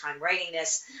a good time writing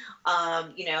this.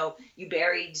 You know, you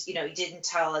didn't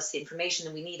tell us the information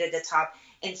that we needed at the top.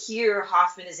 And here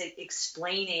Hoffman is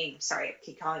explaining, sorry, I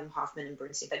keep calling him Hoffman and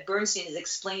Bernstein, but Bernstein is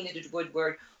explaining to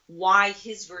Woodward why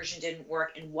his version didn't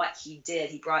work and what he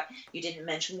did. You didn't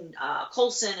mention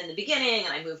Coulson in the beginning,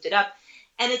 and I moved it up.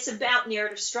 And it's about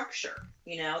narrative structure.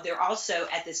 You know, they're also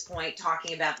at this point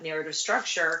talking about narrative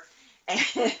structure. And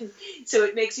so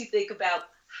it makes you think about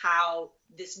how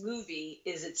this movie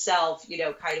is itself, you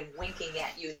know, kind of winking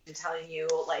at you and telling you,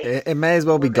 like, it may as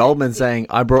well be Goldman saying,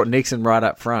 "I brought Nixon right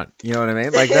up front." You know what I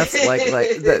mean? Like that's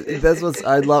that's what's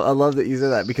I love that you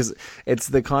said that, because it's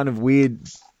the kind of weird,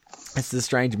 it's the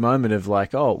strange moment of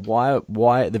like, oh,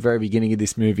 why at the very beginning of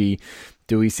this movie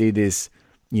do we see this,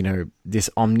 you know, this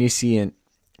omniscient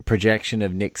projection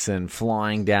of Nixon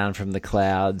flying down from the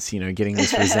clouds, you know, getting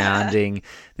this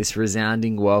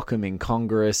resounding welcome in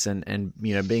Congress, and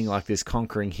you know, being like this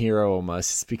conquering hero almost.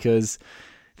 It's because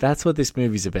that's what this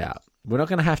movie's about. We're not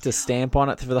going to have to stamp on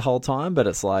it for the whole time, but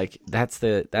it's like that's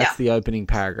the opening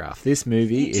paragraph. This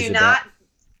movie is about.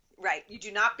 Right, you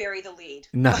do not bury the lead.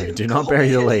 No, do not bury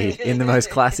the lead in the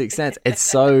most classic sense. It's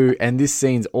so, and this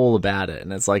scene's all about it.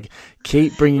 And it's like,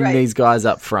 keep bringing these guys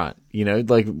up front. You know,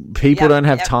 like people don't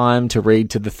have time to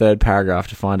read to the third paragraph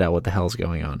to find out what the hell's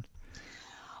going on.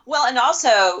 Well, and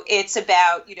also it's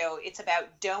about, you know,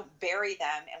 don't bury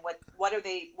them. And what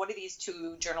are these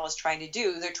two journalists trying to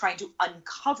do? They're trying to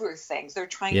uncover things. They're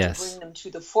trying to bring them to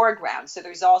the foreground. So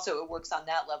there's also, it works on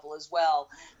that level as well,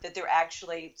 that they're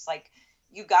actually, it's like,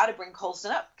 you got to bring Coulson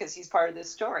up because he's part of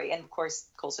this story. And of course,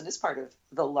 Coulson is part of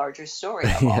the larger story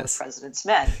of all the President's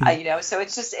Men, you know, so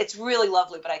it's really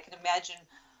lovely. But I can imagine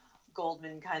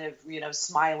Goldman kind of, you know,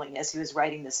 smiling as he was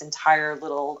writing this entire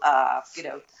little, you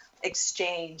know,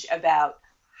 exchange about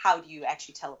how do you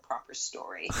actually tell a proper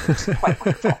story, which is quite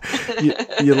wonderful.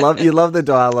 you love the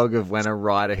dialogue of when a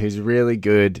writer who's really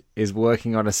good is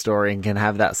working on a story and can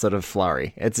have that sort of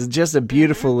flurry. It's just a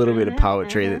beautiful little bit of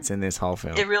poetry that's in this whole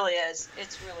film. It really is.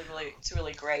 It's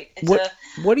really great.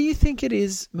 What do you think it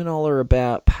is, Manohla,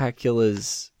 about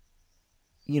Pakula's,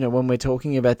 you know, when we're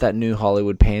talking about that new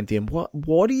Hollywood pantheon,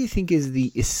 what do you think is the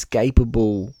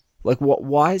escapable, like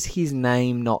why is his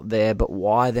name not there, but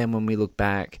why then when we look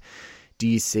back do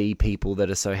you see people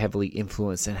that are so heavily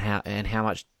influenced, and how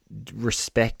much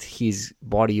respect his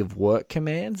body of work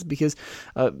commands? Because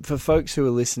for folks who are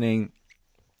listening,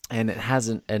 and it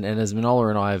hasn't, and as Manohla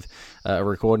and I are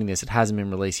recording this, it hasn't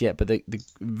been released yet, but the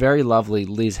very lovely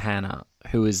Liz Hannah,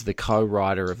 who is the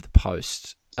co-writer of The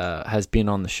Post, has been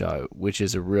on the show, which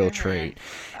is a real treat.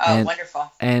 Oh,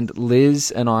 wonderful. And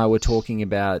Liz and I were talking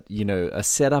about, you know, a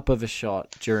setup of a shot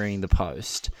during The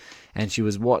Post, and she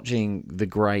was watching the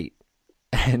great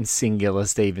and singular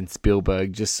Steven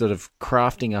Spielberg just sort of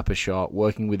crafting up a shot,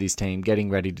 working with his team, getting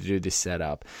ready to do this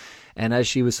setup. And as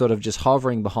she was sort of just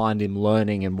hovering behind him,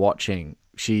 learning and watching,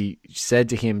 she said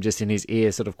to him just in his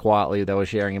ear, sort of quietly, they were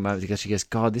sharing a moment, because she goes,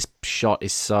 "God, this shot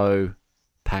is so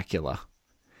Pakula."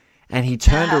 And he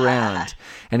turned around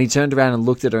and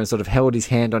looked at her and sort of held his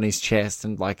hand on his chest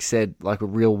and like said, like a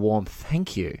real warm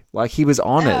 "thank you." Like he was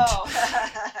honored.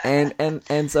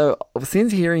 And so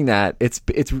since hearing that, it's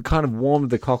kind of warmed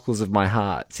the cockles of my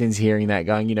heart since hearing that,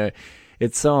 going, you know,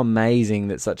 it's so amazing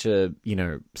that such a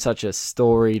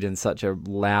storied and such a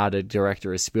lauded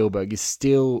director as Spielberg is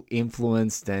still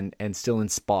influenced and still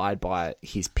inspired by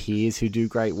his peers who do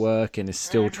great work, and is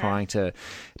still trying to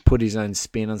put his own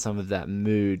spin on some of that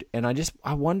mood. And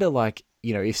I wonder, like,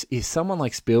 you know, if someone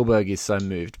like Spielberg is so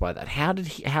moved by that,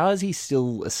 how is he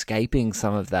still escaping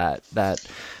some of that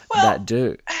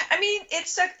do? I mean,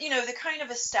 it's you know, the kind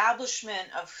of establishment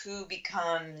of who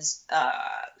becomes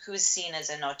who is seen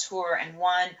as an auteur, and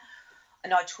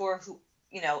an auteur who,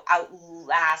 you know,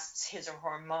 outlasts his or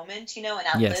her moment, you know, and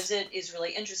outlives it is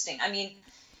really interesting. I mean,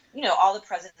 you know, All the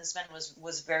President's Men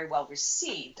was very well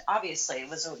received. Obviously, it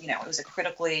was a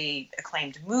critically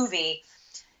acclaimed movie.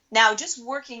 Now, just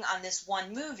working on this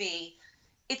one movie,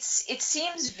 it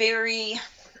seems very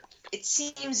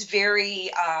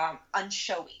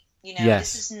unshowy. You know,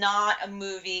 This is not a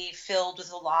movie filled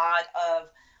with a lot of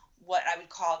what I would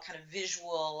call kind of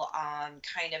visual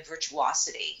kind of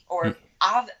virtuosity, or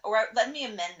let me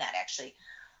amend that, actually.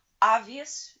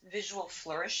 Obvious visual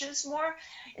flourishes more,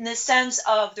 in the sense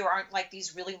of there aren't like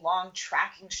these really long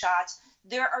tracking shots.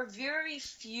 There are very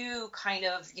few kind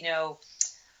of, you know,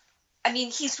 I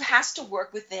mean, he has to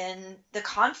work within the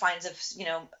confines of, you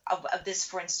know, of this,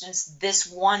 for instance,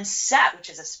 this one set,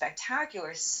 which is a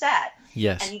spectacular set.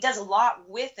 Yes. And he does a lot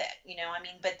with it, you know, I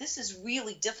mean, but this is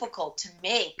really difficult to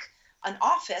make an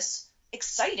office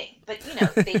exciting, but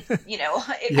they,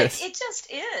 Yes. it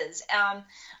just is.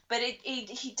 But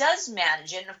he does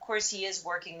manage it, and of course he is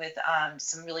working with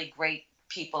some really great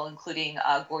people, including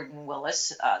Gordon Willis,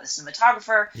 the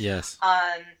cinematographer. Yes.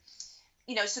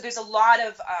 So there's a lot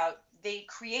of they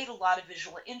create a lot of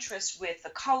visual interest with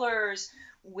the colors,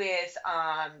 with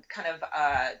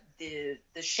the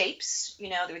shapes.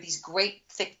 There are these great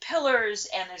thick pillars,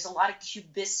 and there's a lot of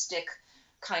cubistic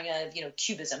kind of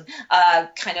cubism,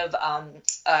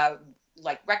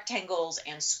 like rectangles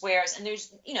and squares, and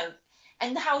there's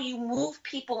and how you move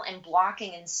people and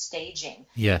blocking and staging.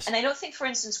 Yes. And I don't think, for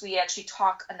instance, we actually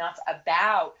talk enough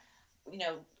about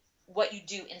what you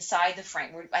do inside the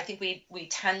frame. I think we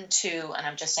tend to, and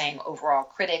I'm just saying overall,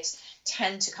 critics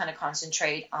tend to kind of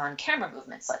concentrate on camera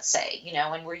movements, let's say,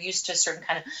 and we're used to certain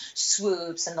kind of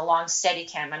swoops and the long steady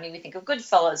cam. I mean, we think of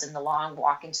Goodfellas and the long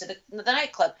walk into the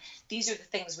nightclub. These are the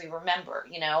things we remember,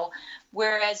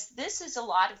 whereas this is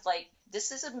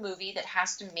this is a movie that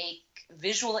has to make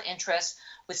visual interest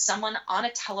with someone on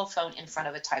a telephone in front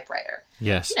of a typewriter.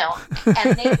 Yes.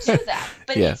 And they do that.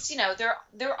 But Yeah. it's,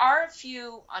 there are a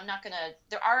few,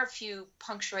 there are a few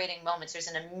punctuating moments. There's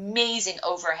an amazing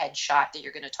overhead shot that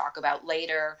you're going to talk about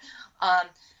later.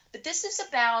 But this is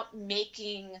about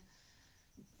making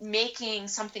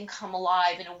something come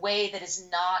alive in a way that is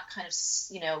not kind of,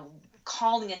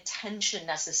 calling attention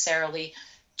necessarily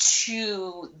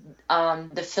to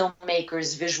the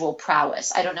filmmaker's visual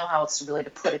prowess. I don't know how else really to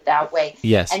put it that way.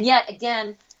 Yes. And yet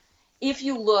again, if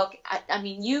you look,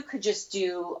 you could just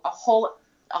do a whole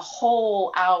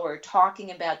hour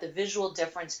talking about the visual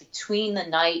difference between the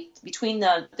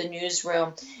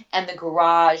newsroom and the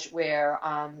garage where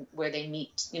they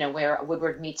meet, where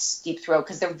Woodward meets Deep Throat,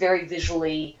 because they're very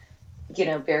visually,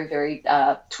 very, very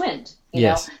twinned.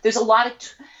 Yes. There's a lot of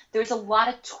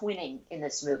twinning in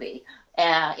this movie.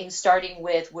 In starting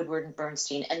with Woodward and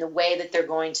Bernstein, and the way that they're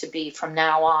going to be from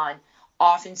now on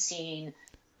often seen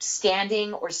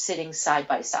standing or sitting side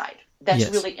by side. That's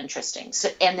Yes. really interesting. So,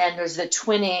 and then there's the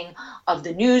twinning of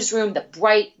the newsroom, the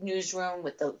bright newsroom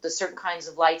with the certain kinds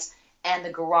of lights, and the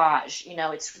garage.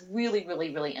 It's really,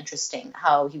 really, really interesting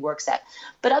how he works that.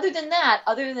 But other than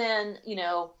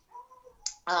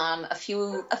a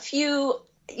few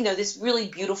this really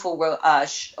beautiful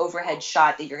overhead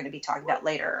shot that you're going to be talking about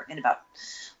later in about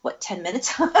 10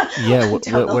 minutes? Yeah,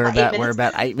 we're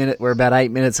about 8 minutes. We're about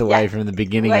 8 minutes away from the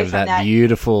beginning of that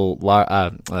beautiful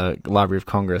Library of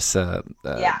Congress really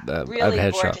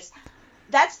overhead gorgeous. shot.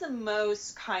 That's the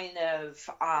most kind of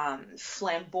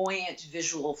flamboyant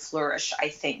visual flourish, I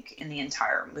think, in the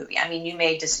entire movie. I mean, you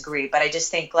may disagree, but I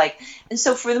just think and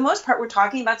so for the most part, we're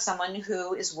talking about someone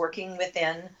who is working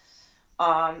within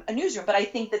a newsroom, but I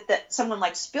think that someone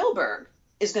like Spielberg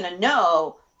is going to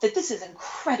know that this is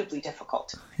incredibly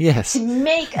difficult. Yes. To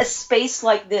make a space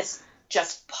like this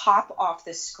just pop off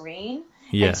the screen,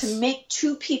 Yes. and to make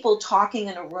two people talking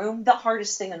in a room, the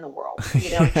hardest thing in the world,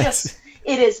 Yes.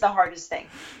 it is the hardest thing,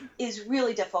 is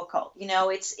really difficult. And you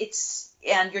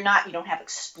don't have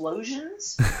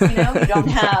explosions, you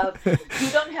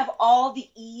don't have all the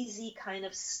easy kind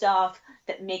of stuff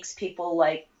that makes people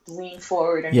lean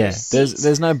forward and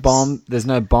there's no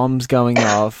bombs going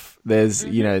off. There's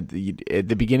Mm-hmm. at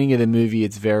the beginning of the movie,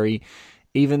 it's very,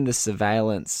 even the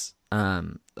surveillance,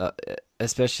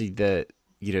 especially the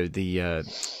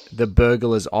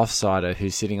burglar's offsider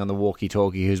who's sitting on the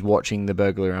walkie-talkie, who's watching the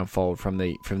burglary unfold from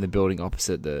the building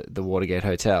opposite the Watergate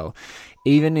Hotel.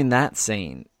 Even in that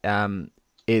scene,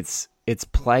 it's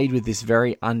played with this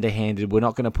very underhanded. We're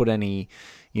not going to put any,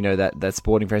 that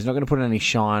sporting phrase, not going to put any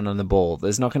shine on the ball.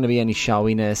 There's not going to be any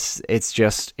showiness. It's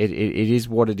just it is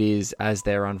what it is as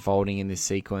they're unfolding in this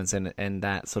sequence, and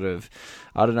that sort of,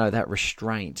 I don't know, that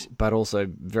restraint, but also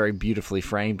very beautifully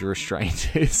framed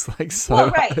restraint is it's so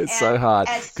hard,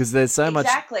 because there's so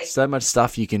much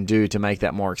stuff you can do to make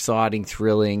that more exciting,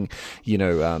 thrilling,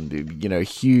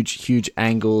 huge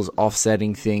angles,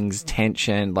 offsetting things,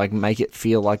 tension, make it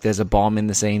feel like there's a bomb in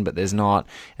the scene, but there's not,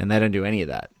 and they don't do any of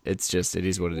that. It's just, it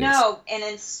is what it is. No, and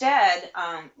instead,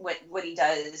 what he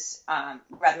does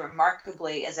rather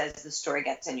remarkably is, as the story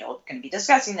gets, and you're going to be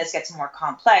discussing this, gets more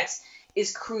complex,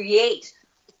 is create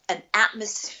an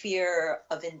atmosphere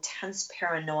of intense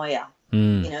paranoia,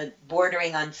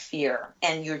 bordering on fear.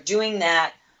 And you're doing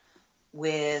that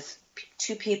with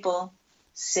two people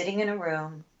sitting in a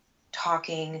room,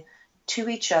 talking to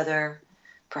each other,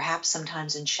 perhaps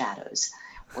sometimes in shadows,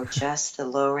 or just the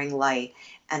lowering light.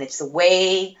 And it's the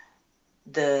way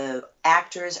the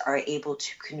actors are able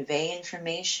to convey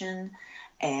information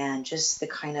and just the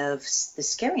kind of the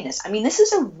scariness. I mean, this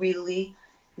is a really,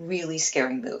 really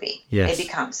scary movie. Yes. It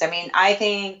becomes. I mean, I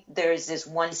think there's this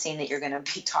one scene that you're going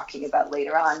to be talking about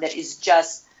later on that is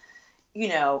just,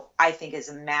 I think is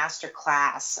a master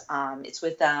class. It's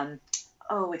with,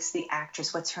 it's the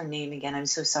actress. What's her name again? I'm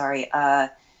so sorry.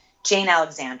 Jane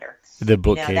Alexander. The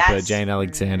bookkeeper, Jane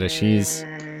Alexander.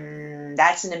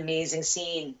 That's an amazing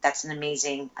scene. That's an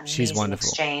amazing She's wonderful.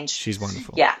 Exchange. She's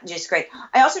wonderful. Yeah, just great.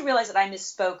 I also realized that I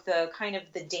misspoke. The kind of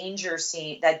the danger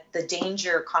scene, that the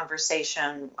danger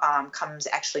conversation comes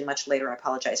actually much later. I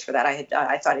apologize for that.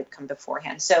 I thought it'd come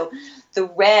beforehand. So the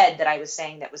red that I was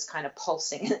saying that was kind of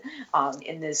pulsing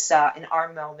in this in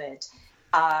our moment,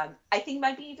 I think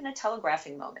might be even a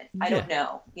telegraphing moment. I don't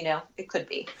know. It could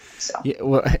be. So yeah,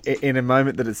 well, in a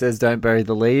moment that it says "Don't bury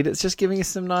the lead," it's just giving us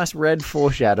some nice red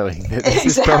foreshadowing. That this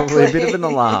is probably a bit of an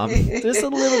alarm. Just a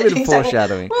little bit of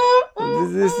foreshadowing.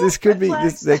 This could be.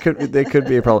 There could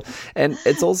be a problem. And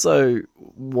it's also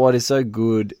what is so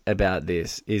good about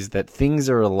this is that things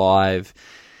are alive.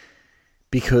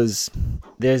 Because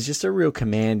there's just a real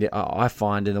command, I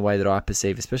find, in the way that I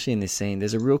perceive, especially in this scene,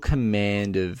 there's a real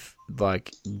command of,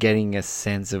 like, getting a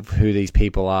sense of who these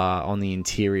people are on the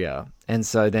interior. And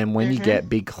so then when you get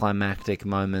big climactic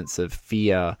moments of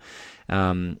fear,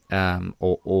 or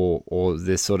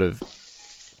this sort of,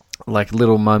 like,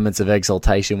 little moments of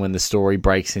exaltation when the story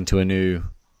breaks into a new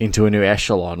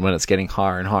echelon, when it's getting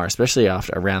higher and higher, especially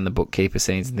around the bookkeeper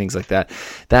scenes and things like that.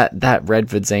 That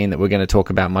Redford scene that we're going to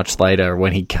talk about much later,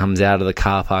 when he comes out of the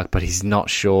car park, but he's not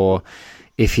sure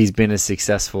if he's been as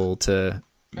successful to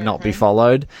not be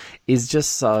followed, is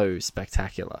just so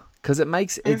spectacular. Because it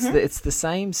makes it's the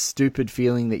same stupid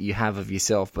feeling that you have of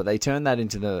yourself, but they turn that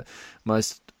into the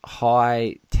most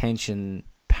high tension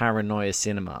paranoia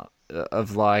cinema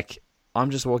of, like, I'm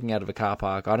just walking out of a car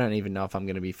park. I don't even know if I'm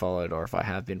going to be followed or if I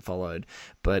have been followed,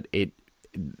 but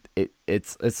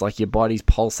it's like your body's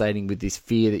pulsating with this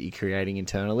fear that you're creating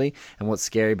internally. And what's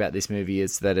scary about this movie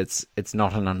is that it's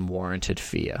not an unwarranted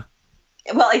fear.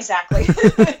 Well, exactly.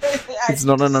 It's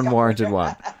not an unwarranted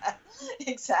one.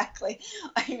 Exactly.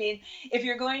 I mean, if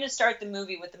you're going to start the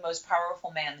movie with the most powerful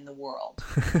man in the world,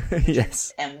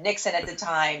 yes, and Nixon at the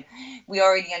time, we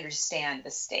already understand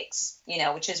the stakes,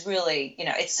 which is really,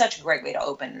 it's such a great way to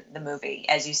open the movie,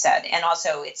 as you said, and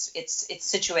also it's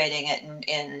situating it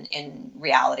in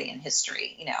reality and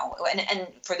history, and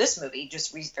for this movie,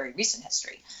 just very recent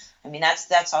history. I mean,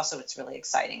 that's also what's really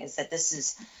exciting, is that this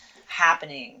is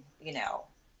happening,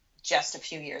 just a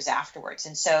few years afterwards,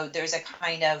 and so there's a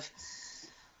kind of,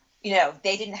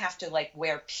 they didn't have to, like,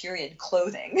 wear period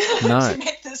clothing to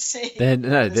make this scene.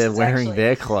 They're wearing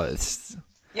their clothes.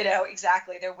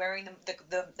 Exactly. They're wearing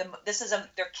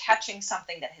they're catching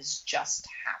something that has just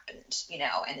happened,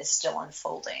 and is still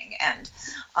unfolding. And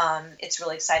it's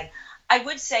really exciting. I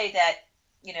would say that,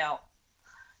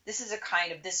 this is a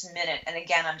kind of this minute. And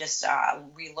again, I'm just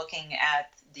re-looking at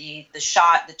the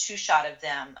two shot of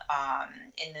them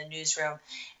in the newsroom,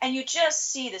 and you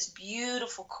just see this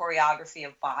beautiful choreography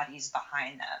of bodies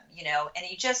behind them, and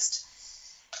you just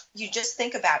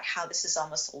think about how this is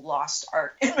almost a lost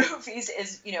art in movies,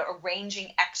 is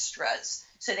arranging extras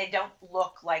so they don't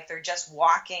look like they're just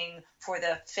walking for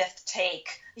the fifth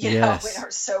take, yes, when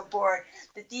they're so bored.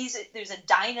 That there's a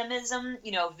dynamism,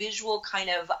 visual kind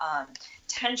of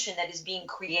tension that is being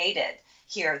created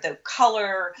here, the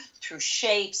color through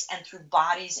shapes and through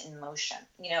bodies in motion.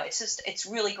 It's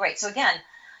really great. So again,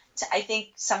 I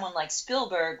think someone like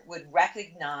Spielberg would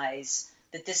recognize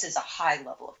that this is a high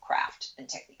level of craft and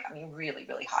technique. I mean, really,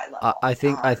 really high level. I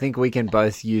think we can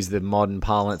both use the modern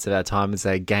parlance of our time and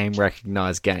say game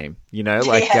recognized game. Yes,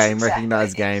 game exactly.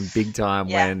 Recognized game, big time.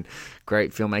 Yeah. When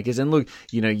great filmmakers, and look,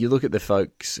 you look at the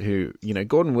folks who,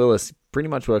 Gordon Willis pretty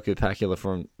much worked with Pakula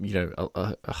from,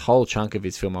 a whole chunk of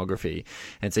his filmography,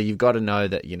 and so you've got to know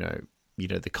that,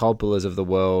 the Coppolas of the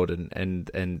world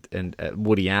and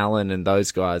Woody Allen and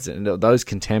those guys and those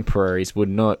contemporaries would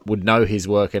know his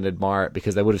work and admire it,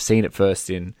 because they would have seen it first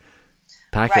in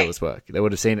Pakula's work. They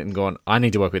would have seen it and gone, I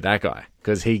need to work with that guy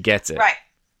because he gets it. Right.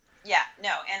 Yeah, no,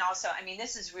 and also, I mean,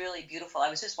 this is really beautiful. I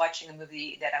was just watching a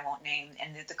movie that I won't name,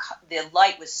 and the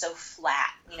light was so flat,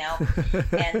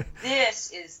 and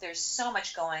there's so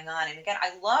much going on. And again,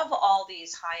 I love all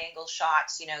these high angle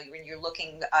shots, when you're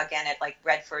looking again at, like,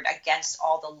 Redford against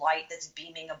all the light that's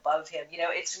beaming above him.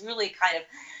 It's really kind of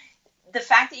the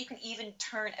fact that you can even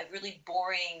turn a really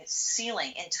boring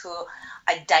ceiling into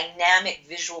a dynamic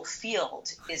visual field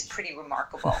is pretty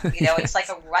remarkable. It's like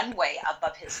a runway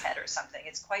above his head or something.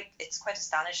 It's quite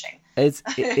astonishing.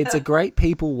 It's a great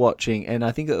people watching, and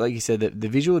I think that, like you said, the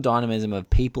visual dynamism of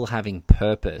people having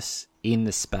purpose in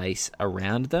the space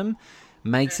around them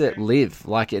makes it live,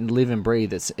 like, and live and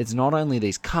breathe. It's not only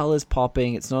these colors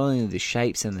popping, it's not only the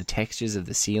shapes and the textures of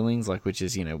the ceilings, like, which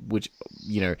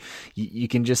you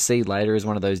can just see later as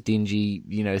one of those dingy,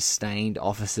 stained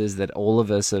offices that all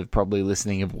of us have probably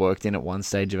listening have worked in at one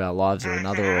stage of our lives or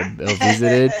another, or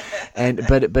visited.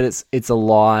 But it's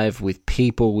alive with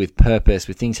people, with purpose,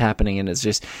 with things happening, and it's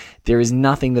just, there is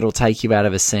nothing that'll take you out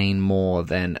of a scene more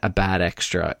than a bad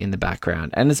extra in the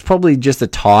background. And it's probably just a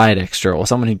tired extra, or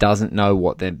someone who doesn't know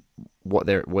what their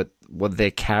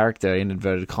character, in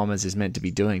inverted commas, is meant to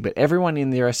be doing. But everyone in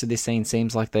the rest of this scene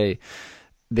seems like their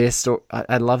story.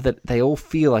 I love that they all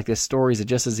feel like their stories are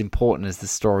just as important as the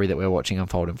story that we're watching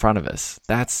unfold in front of us.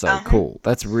 That's so cool.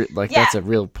 That's that's a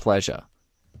real pleasure.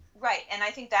 Right, and I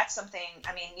think that's something,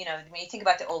 I mean, when you think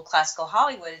about the old classical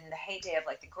Hollywood and the heyday of,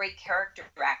 like, the great character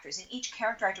actors, and each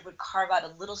character actor would carve out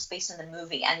a little space in the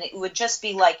movie, and it would just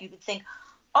be like, you would think,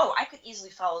 oh, I could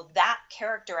easily follow that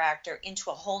character actor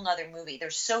into a whole nother movie. They're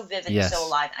so vivid and so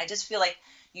alive, and I just feel like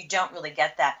you don't really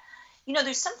get that.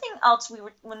 There's something else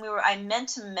I meant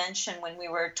to mention when we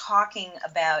were talking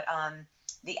about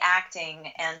the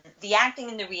acting and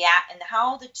and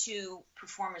how the two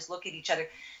performers look at each other.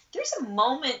 There's a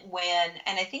moment when,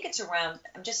 and I think it's around,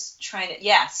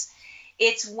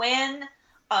 it's when,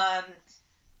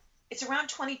 it's around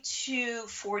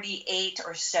 22:48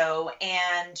 or so,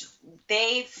 and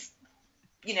they've,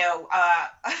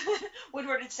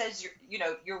 Woodward says,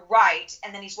 you're right,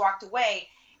 and then he's walked away,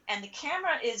 and the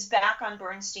camera is back on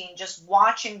Bernstein just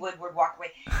watching Woodward walk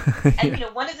away. And,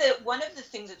 one of the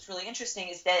things that's really interesting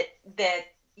is that I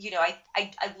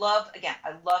love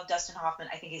Dustin Hoffman.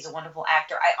 I think he's a wonderful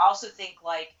actor. I also think,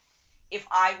 like, if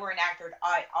I were an actor,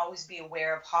 I'd always be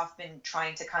aware of Hoffman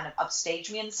trying to kind of upstage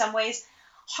me in some ways.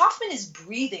 Hoffman is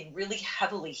breathing really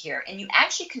heavily here, and you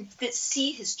actually can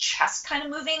see his chest kind of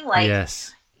moving. Like,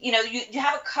 yes. You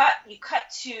have a cut. You cut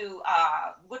to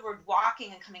Woodward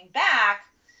walking and coming back,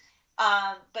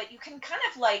 but you can kind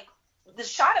of, like, the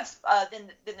shot of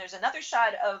then there's another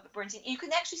shot of Bernstein. You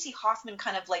can actually see Hoffman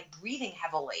kind of, like, breathing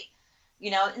heavily,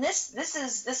 and this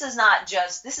is not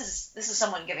just this is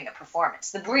someone giving a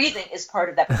performance. The breathing is part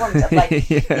of that performance. Of, like,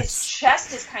 yes. His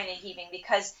chest is kind of heaving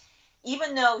because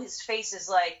even though his face is,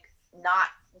 like, not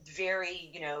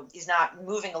very, he's not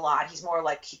moving a lot. He's more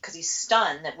like, because he's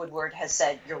stunned that Woodward has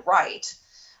said you're right.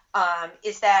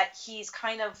 Is that he's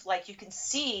kind of, like, you can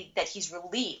see that he's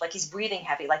relieved, like he's breathing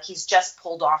heavy, like he's just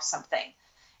pulled off something.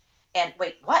 And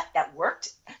wait, what? That worked?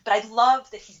 But I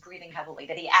love that he's breathing heavily,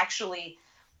 that he actually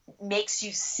makes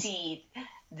you see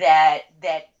that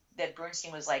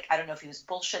Bernstein was, like, I don't know if he was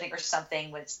bullshitting or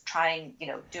something, was trying,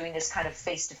 doing this kind of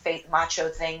face-to-face macho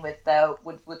thing with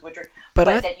Woodward.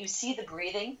 But that you see the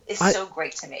breathing is so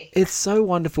great to me. It's so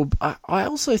wonderful. I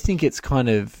also think it's kind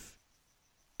of,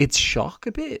 it's shock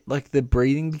a bit, like the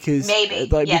breathing, because maybe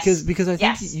yes. because I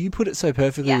think you put it so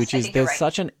perfectly, which is there's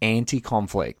such an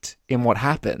anti-conflict in what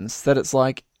happens that it's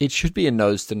like it should be a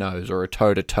nose to nose or a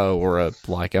toe to toe or a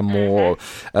more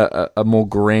a more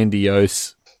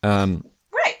grandiose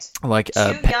right, like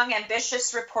two young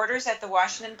ambitious reporters at the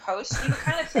Washington Post. You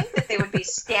kind of think that they would be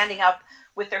standing up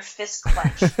with their fists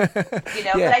clenched, But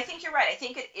I think you're right. I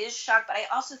think it is shock, but I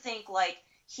also think, like,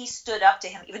 he stood up to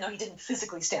him, even though he didn't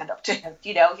physically stand up to him.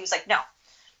 He was like, no,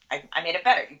 I made it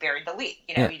better. You buried the lead.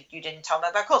 You didn't tell me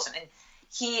about Coulson. And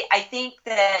I think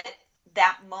that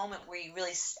moment where you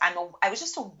really, I was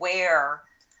just aware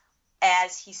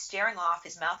as he's staring off,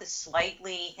 his mouth is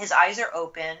his eyes are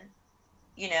open,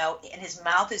 and his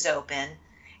mouth is open,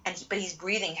 but he's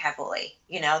breathing heavily.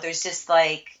 There's just,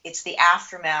 like, it's the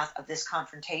aftermath of this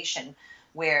confrontation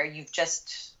where you've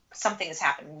just, something has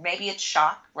happened. Maybe it's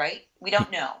shock, right? We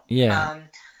don't know. Yeah.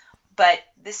 But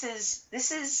this is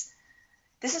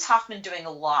Hoffman doing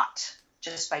a lot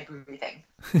just by breathing.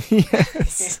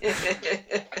 Yes.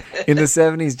 In the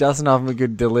 70s, Dustin Hoffman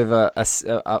could deliver a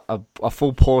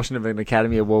full portion of an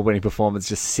Academy Award-winning performance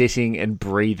just sitting and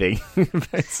breathing.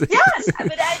 Basically. Yes,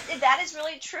 but that is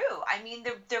really true. I mean,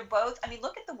 they're both. I mean,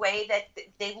 look at the way that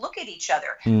they look at each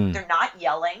other. They're not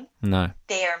yelling. No.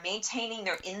 They are maintaining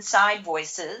their inside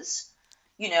voices.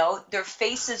 Their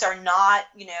faces are not,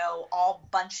 all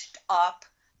bunched up.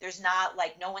 There's not,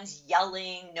 like, no one's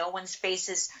yelling, no one's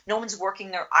working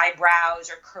their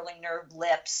eyebrows or curling their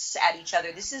lips at each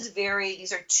other. This is a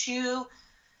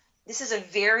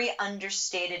very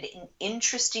understated and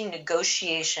interesting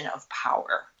negotiation of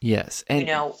power. Yes. And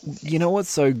you know what's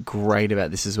so great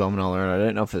about this as well, Manohla, and I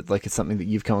don't know if it's something that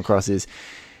you've come across, is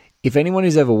if anyone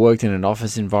who's ever worked in an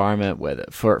office environment, whether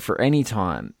for any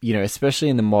time, especially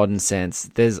in the modern sense,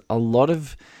 there's a lot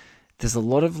of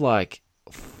like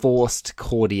forced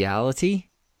cordiality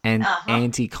and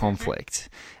anti-conflict.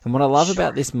 And what I love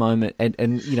about this moment,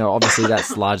 and you know, obviously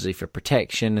that's largely for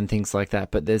protection and things like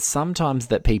that, but there's sometimes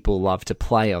that people love to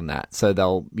play on that. So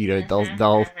they'll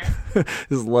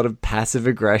there's a lot of passive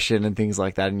aggression and things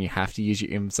like that, and you have to use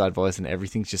your inside voice, and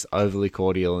everything's just overly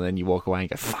cordial, and then you walk away and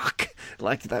go, fuck,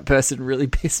 like that person really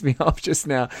pissed me off just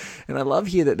now. And I love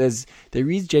here that there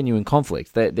is genuine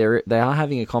conflict. They are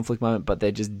having a conflict moment, but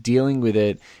they're just dealing with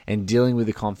it and dealing with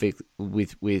the conflict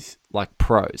with like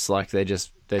pros. Like they're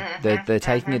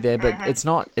taking it there, but it's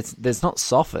not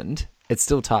softened. It's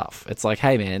still tough. It's like,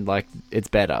 hey man, like it's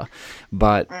better,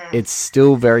 but it's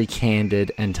still very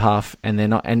candid and tough.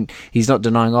 And he's not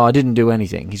denying, oh, I didn't do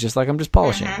anything. He's just like, I'm just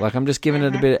polishing. Like I'm just giving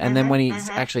it a bit. And then when he's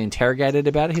actually interrogated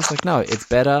about it, he's like, no, it's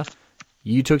better.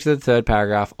 You took to the third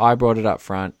paragraph. I brought it up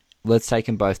front. Let's take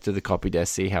them both to the copy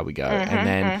desk, see how we go. And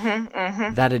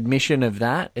then that admission of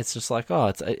that, it's just like, oh,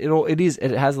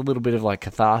 it has a little bit of like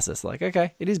catharsis. Like,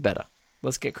 okay, it is better.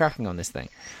 Let's get cracking on this thing.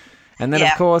 And then,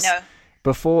 of course,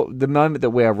 before the moment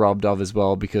that we are robbed of as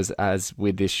well, because as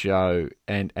with this show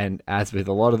and as with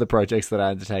a lot of the projects that I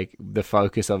undertake, the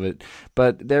focus of it,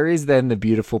 but there is then the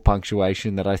beautiful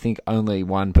punctuation that I think only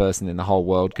one person in the whole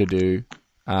world could do,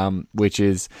 which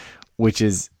is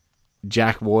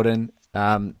Jack Warden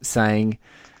saying,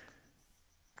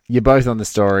 "You're both on the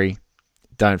story.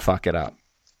 Don't fuck it up."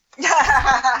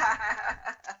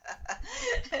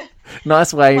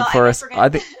 Nice way for us. I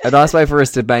think a nice way for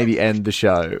us to maybe end the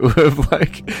show.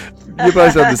 Like, you're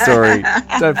both on the story.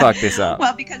 Don't fuck this up.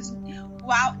 Well, because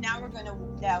now we're going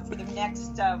to for the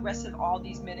next rest of all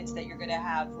these minutes that you're going to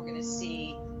have, we're going to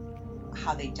see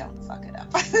how they don't fuck it up.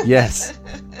 Yes.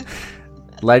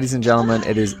 Ladies and gentlemen,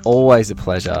 it is always a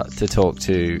pleasure to talk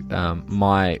to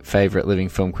my favorite living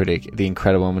film critic, the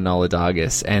incredible Manohla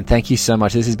Dargis. And thank you so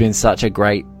much. This has been such a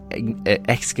great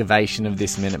excavation of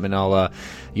this minute, Manohla.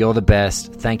 You're the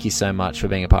best. Thank you so much for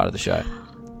being a part of the show.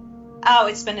 Oh,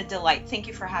 it's been a delight. Thank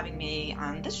you for having me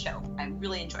on this show. I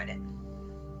really enjoyed it.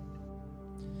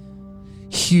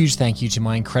 Huge thank you to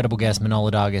my incredible guest,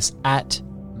 Manohla Dargis, at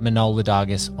Manohla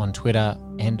Dargis on Twitter,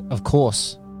 and of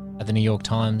course at the New York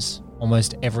Times.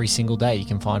 Almost every single day you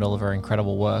can find all of her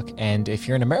incredible work. And if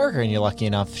you're in America and you're lucky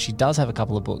enough, she does have a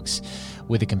couple of books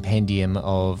with a compendium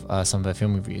of some of her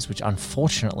film reviews, which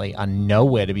unfortunately are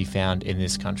nowhere to be found in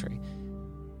this country.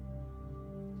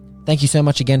 Thank you so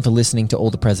much again for listening to All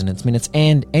the President's Minutes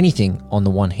and anything on the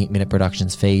One Heat Minute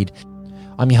Productions feed.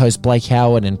 I'm your host, Blake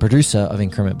Howard, and producer of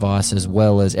Increment Vice, as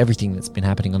well as everything that's been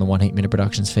happening on the One Heat Minute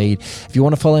Productions feed. If you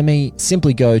want to follow me,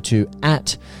 simply go to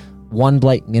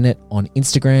 @OneBlakeMinute on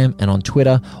Instagram and on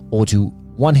Twitter, or to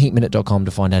oneheatminute.com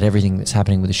to find out everything that's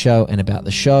happening with the show and about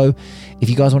the show. If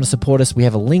you guys want to support us, we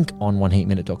have a link on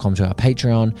oneheatminute.com to our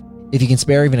Patreon. If you can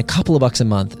spare even a couple of bucks a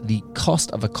month, the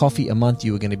cost of a coffee a month,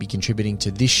 you are going to be contributing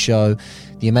to this show,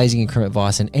 the amazing Increment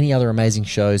Vice, and any other amazing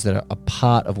shows that are a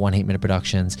part of One Heat Minute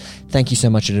Productions. Thank you so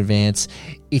much in advance.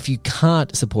 If you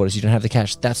can't support us, you don't have the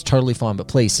cash, that's totally fine, but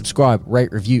please subscribe,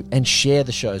 rate, review, and share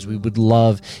the shows. We would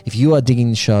love, if you are digging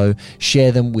the show,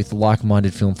 share them with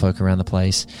like-minded film folk around the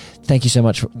place. Thank you so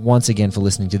much once again for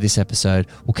listening to this episode.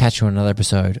 We'll catch you on another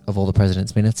episode of All the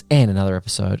President's Minutes and another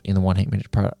episode in the One Heat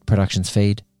Minute Productions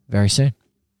feed very soon.